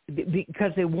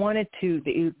because they wanted to,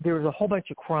 there was a whole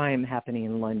bunch of crime happening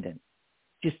in London,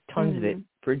 just tons of it,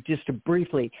 for just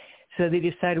briefly. So they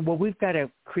decided, well, we've got to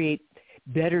create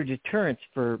better deterrence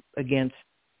against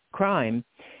crime,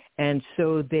 and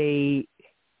so they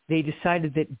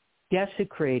decided that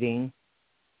desecrating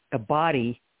a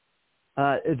body,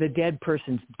 the dead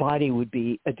person's body, would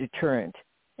be a deterrent.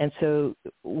 And so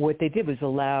what they did was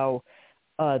allow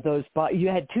those bodies. You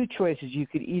had two choices. You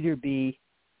could either be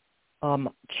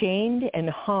chained and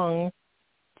hung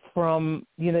from,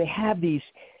 they have these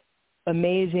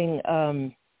amazing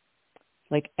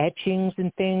like etchings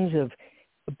and things of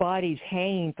bodies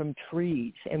hanging from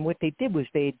trees. And what they did was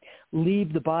they'd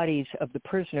leave the bodies of the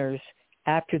prisoners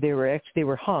after they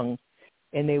were hung,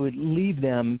 and they would leave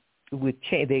them with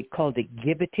chain. They called it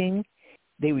gibbeting.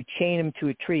 They would chain them to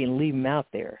a tree and leave them out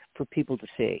there for people to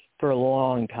see for a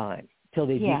long time till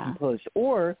they decomposed.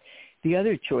 Or the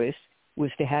other choice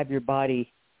was to have your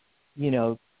body,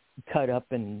 cut up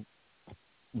and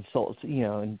sold,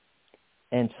 and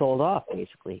sold off,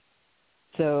 basically.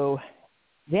 So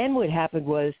then what happened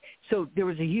was, so there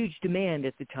was a huge demand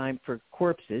at the time for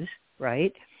corpses,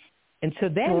 right? And so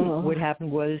then what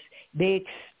happened was they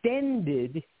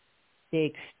extended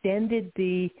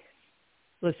the,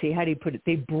 let's see, how do you put it?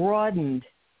 They broadened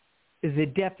the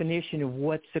definition of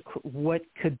what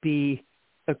could be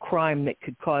a crime that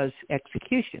could cause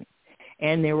execution.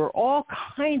 And there were all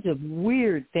kinds of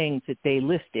weird things that they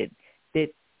listed that,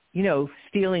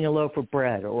 stealing a loaf of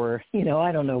bread, or,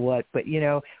 I don't know what, but,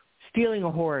 stealing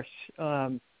a horse,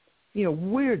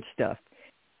 weird stuff.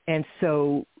 And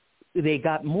so they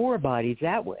got more bodies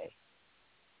that way.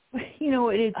 You know,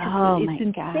 it's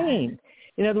insane. God.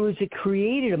 In other words, it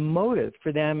created a motive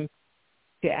for them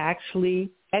to actually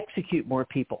execute more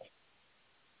people.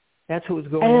 That's what was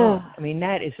going on. I mean,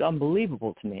 that is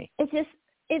unbelievable to me.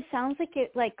 It sounds like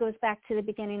it goes back to the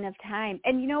beginning of time.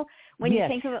 And you know, when you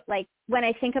think of it, when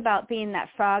I think about being that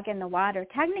frog in the water,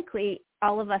 technically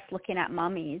all of us looking at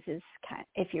mummies is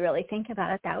if you really think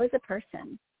about it, that was a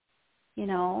person, you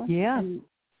know? Yeah.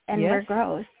 And we're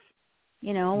gross,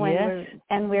 you know,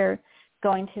 when we're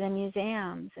going to the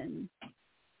museums and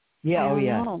yeah.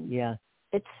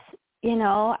 It's, you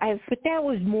know, But that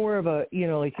was more of a, you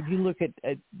know, like if you look at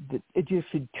the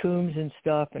Egyptian tombs and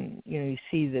stuff, and you know, you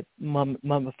see the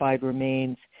mummified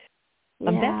remains.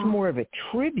 That's more of a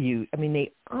tribute. I mean,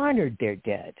 they honored their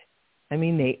dead. I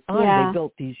mean, they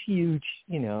built these huge,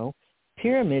 you know,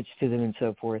 pyramids to them and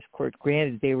so forth. Of course,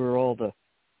 granted, they were all the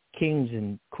kings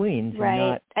and queens, and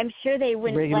not I'm sure they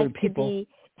wouldn't like people. To be.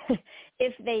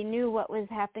 If they knew what was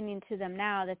happening to them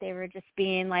now, that they were just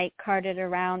being carted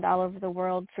around all over the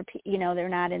world for, you know, they're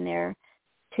not in their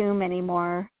tomb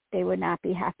anymore, they would not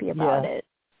be happy about it.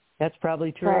 That's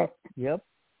probably true. Yep.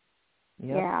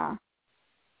 Yeah.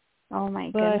 Oh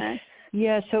my goodness.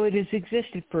 Yeah, so it has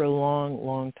existed for a long,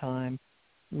 long time,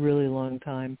 really long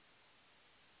time.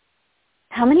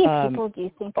 How many people do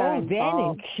you think are involved? Then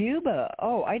in Cuba.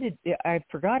 I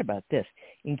forgot about this.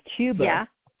 In Cuba.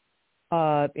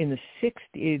 In the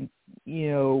 60s, you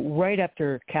know, right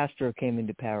after Castro came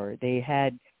into power, they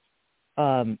had,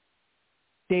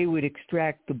 they would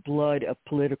extract the blood of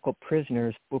political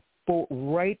prisoners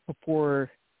right before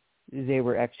they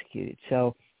were executed.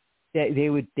 So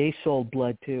they sold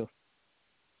blood too.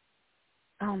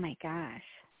 Oh my gosh.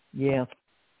 Yeah.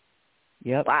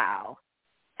 Yep. Wow.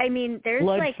 I mean, there's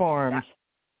blood farms.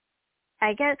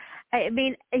 I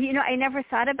mean, you know, I never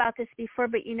thought about this before,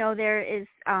 but, you know, there is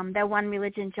that one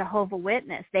religion, Jehovah's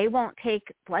Witness. They won't take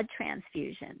blood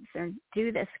transfusions or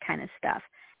do this kind of stuff.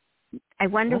 I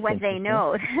wonder what they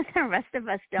know. The rest of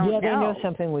us don't know. Yeah, they know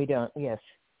something we don't, yes.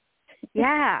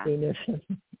 Yeah. They know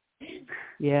something.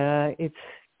 Yeah, it's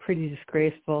pretty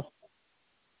disgraceful.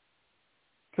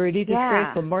 Pretty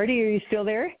disgraceful. Marty, are you still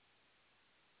there?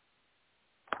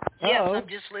 Yes, I'm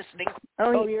just listening.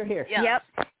 Oh, you're here. Yeah. Yep.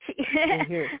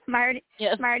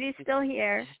 Marty's still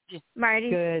here. Marty.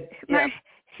 Good.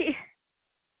 She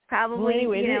probably, well,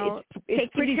 anyway, you know,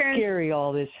 it's pretty scary,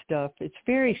 all this stuff. It's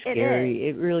very scary.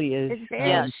 It really is. It's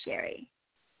very scary.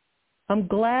 I'm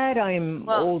glad I'm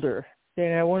older.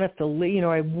 Then I won't have to, you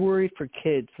know, I worry for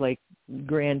kids like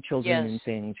grandchildren and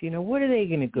things. You know, what are they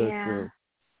going to go through?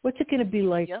 What's it going to be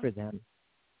like for them?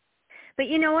 But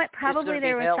you know what? Probably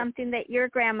there was something that your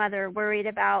grandmother worried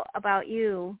about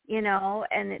you, you know,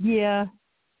 and you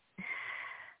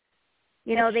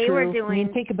know, they were doing. I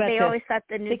mean, think about they always thought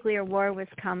the nuclear war was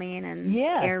coming, and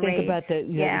air think raids. about the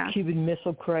the Cuban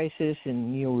Missile Crisis,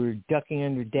 and you know, we were ducking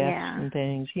under desks and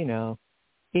things. You know,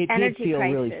 it did feel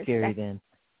really scary then.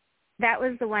 That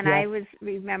was the one I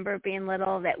remember being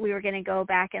little, that we were going to go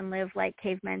back and live like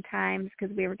caveman times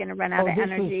because we were going to run out of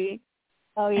energy.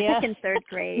 In third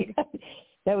grade.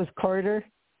 That was Carter's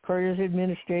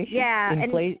administration. Yeah,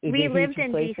 and we lived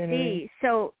in D.C.,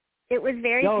 so it was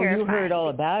very terrifying. You heard all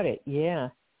about it. Yeah.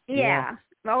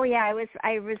 Oh yeah,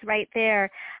 I was right there.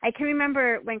 I can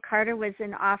remember when Carter was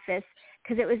in office,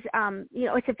 because it was you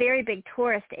know, it's a very big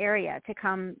tourist area to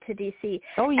come to D.C.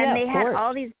 Oh yeah, and they had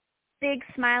all these big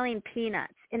smiling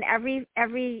peanuts, and every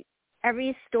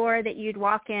store that you'd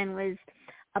walk in was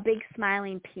a big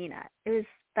smiling peanut. It was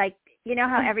like, you know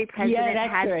how every president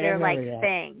has their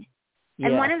thing. Yeah,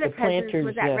 and one of the presidents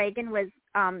was at Reagan was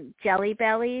jelly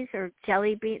bellies or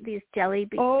these jelly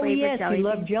beans. Oh flavored yes, jelly he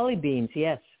beans. loved jelly beans.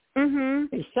 Yes.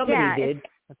 Mhm. Somebody did.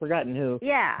 I've forgotten who.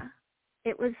 Yeah,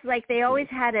 it was like they always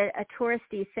had a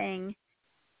touristy thing.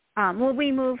 Well,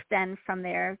 we moved then from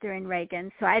there during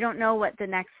Reagan, so I don't know what the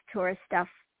next tourist stuff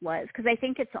was, because I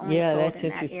think it's only sold in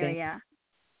that area.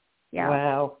 Yeah.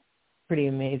 Wow. Pretty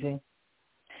amazing.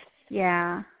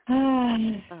 Yeah.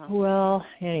 Well,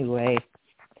 anyway,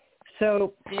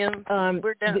 so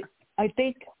we're done. I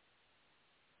think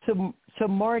so.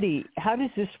 Marty, how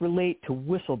does this relate to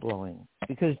whistleblowing?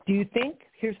 Because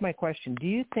here's my question: do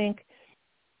you think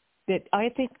that I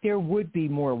think there would be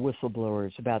more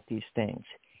whistleblowers about these things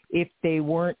if they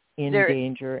weren't in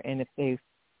danger, and if they?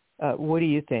 What do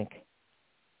you think?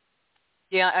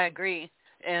 Yeah, I agree.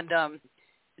 And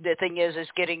the thing is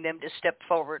getting them to step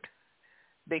forward.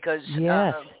 Because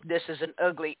this is an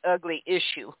ugly, ugly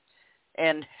issue.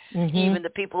 And even the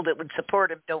people that would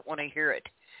support him don't want to hear it.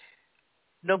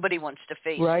 Nobody wants to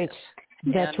face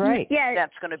this. That's right. Yeah,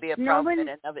 that's going to be a problem in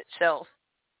and of itself.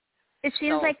 It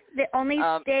seems like the only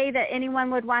day that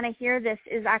anyone would want to hear this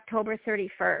is October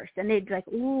 31st, and they'd be like,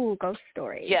 "Ooh, ghost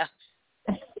stories." Yeah.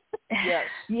 Yes.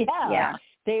 Yeah.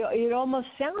 It almost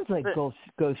sounds like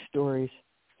ghost stories.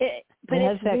 But it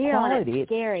has it's that real quality. and it's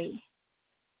scary.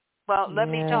 Well, let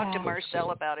me talk to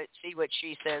Marcel about it, see what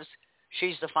she says.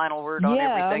 She's the final word on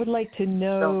everything. Yeah, I would like to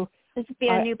know. This would be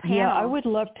a new panel. Yeah,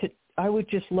 I would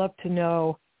just love to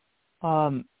know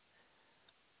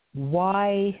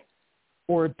why,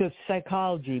 or the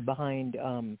psychology behind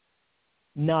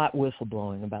not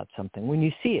whistleblowing about something when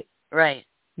you see it. Right.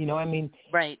 You know, I mean,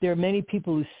 right. There are many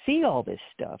people who see all this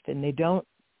stuff and they don't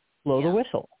blow the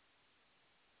whistle.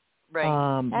 Right.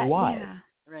 Why? Yeah.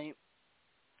 Right.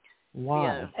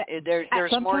 Why? Yeah.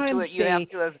 There's more to it. You have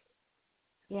to have.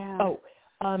 Yeah. Oh,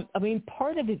 I mean,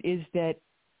 part of it is that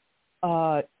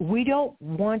we don't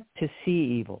want to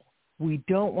see evil. We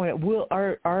don't want it.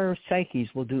 Our psyches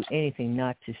will do anything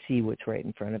not to see what's right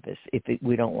in front of us if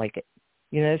we don't like it.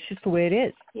 You know, it's just the way it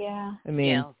is. Yeah. I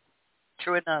mean,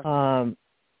 true enough.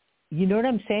 You know what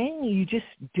I'm saying? You just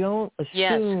don't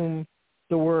assume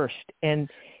the worst. And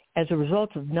as a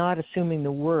result of not assuming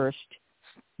the worst,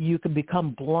 you can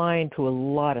become blind to a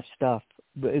lot of stuff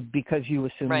because you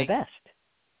assume the best.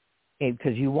 And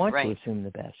because you want to assume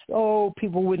the best. Oh,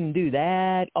 people wouldn't do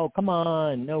that. Oh, come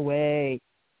on. No way.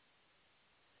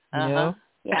 You know?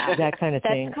 Yeah. That kind of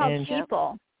thing. That's called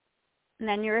sheeple. And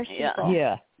then you're a sheeple.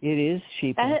 Yeah, it is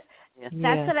sheeple.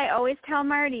 That's what I always tell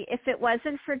Marty. If it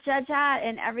wasn't for Judge Ott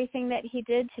and everything that he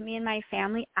did to me and my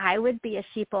family, I would be a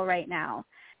sheeple right now.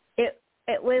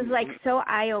 It was like so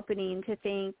eye-opening to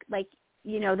think, like,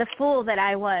 you know, the fool that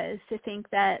I was to think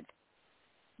that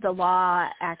the law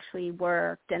actually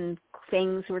worked and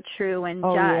things were true and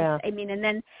just. Yeah. I mean,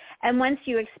 and once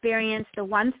you experience the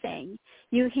one thing,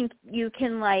 you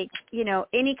can like, you know,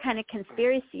 any kind of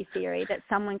conspiracy theory that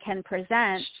someone can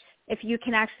present, if you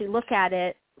can actually look at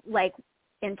it like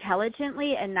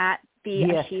intelligently and not be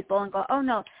a sheeple and go, oh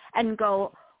no, and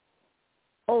go,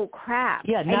 oh crap.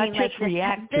 Yeah, not just like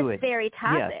react to it. This very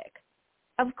topic.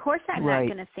 Yeah. Of course I'm not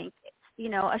going to think, you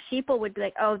know, a sheeple would be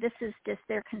like, oh, this is just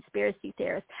their conspiracy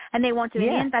theorists. And they won't do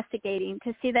any investigating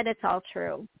to see that it's all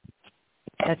true.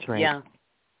 That's right. Yeah.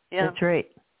 That's right.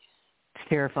 It's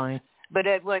terrifying. But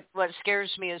what scares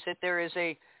me is that there is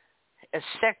a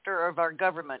sector of our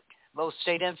government, both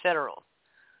state and federal,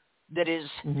 that is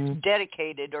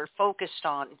dedicated or focused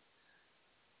on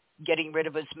getting rid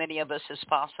of as many of us as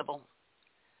possible.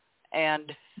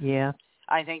 And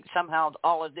I think somehow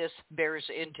all of this bears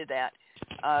into that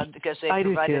because they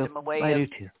provided them a way of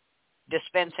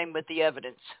dispensing with the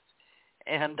evidence.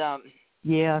 And,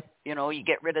 you know, you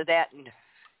get rid of that and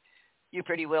you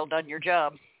pretty well done your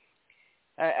job.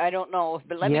 I don't know,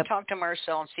 but let me talk to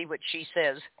Marcel and see what she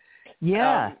says.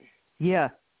 Because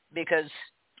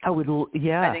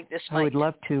I think this I would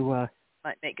love to.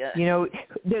 Might make a. You know,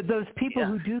 those people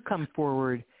who do come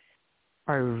forward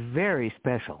are very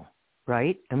special,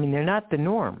 right? I mean, they're not the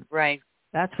norm. Right.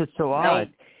 That's what's so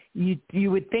odd.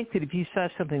 You would think that if you saw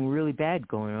something really bad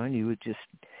going on, you would just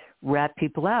rat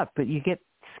people out, but you get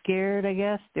scared. I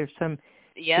guess there's some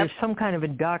kind of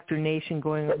indoctrination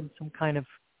going on, some kind of,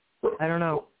 I don't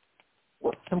know,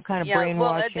 some kind of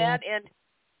brainwashing. Well, that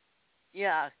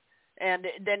and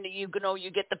then you know you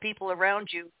get the people around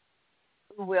you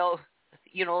who will,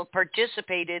 you know,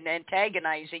 participate in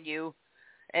antagonizing you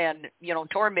and, you know,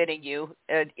 tormenting you.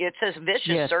 It's a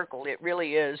vicious circle. It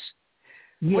really is.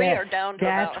 Yes, we are down to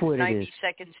about 90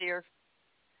 seconds here.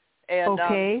 And,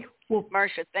 well,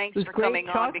 Marcia, thanks for coming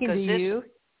on because you.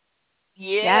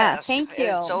 Thank you.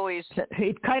 It's always,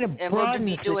 it kind of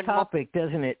broadens the topic,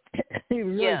 doesn't it? It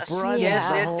really broadens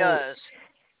the whole. It does.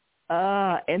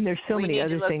 And there's so many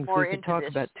other things we can talk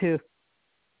about too.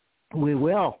 We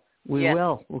will.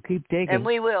 We'll keep digging. And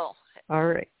we will. All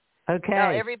right. Okay.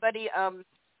 Now, everybody,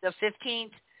 the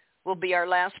 15th will be our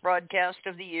last broadcast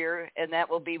of the year, and that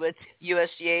will be with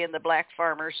USDA and the black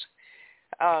farmers.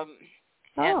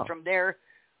 And from there,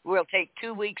 we'll take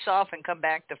 2 weeks off and come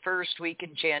back the first week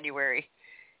in January.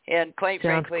 And quite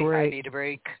frankly, I need a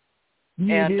break.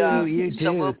 You do.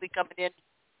 So we'll be coming in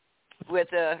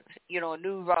with a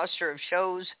new roster of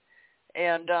shows.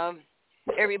 And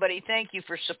everybody, thank you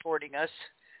for supporting us.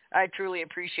 I truly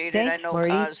appreciate it. I know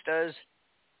Kaz does.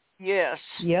 Yes.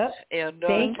 Yep. And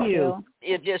thank you.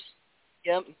 It just,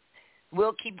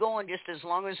 we'll keep going just as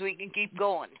long as we can keep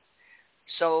going.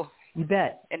 So. You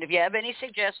bet. And if you have any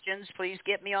suggestions, please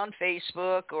get me on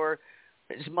Facebook, or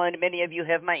as many of you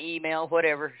have my email,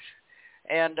 whatever.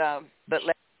 And but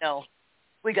let me know.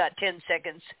 We got 10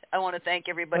 seconds. I want to thank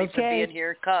everybody for being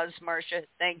here. Kaz, Marcia,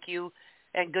 thank you,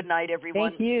 and good night,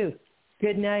 everyone. Thank you.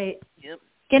 Good night. Yep.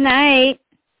 Good night.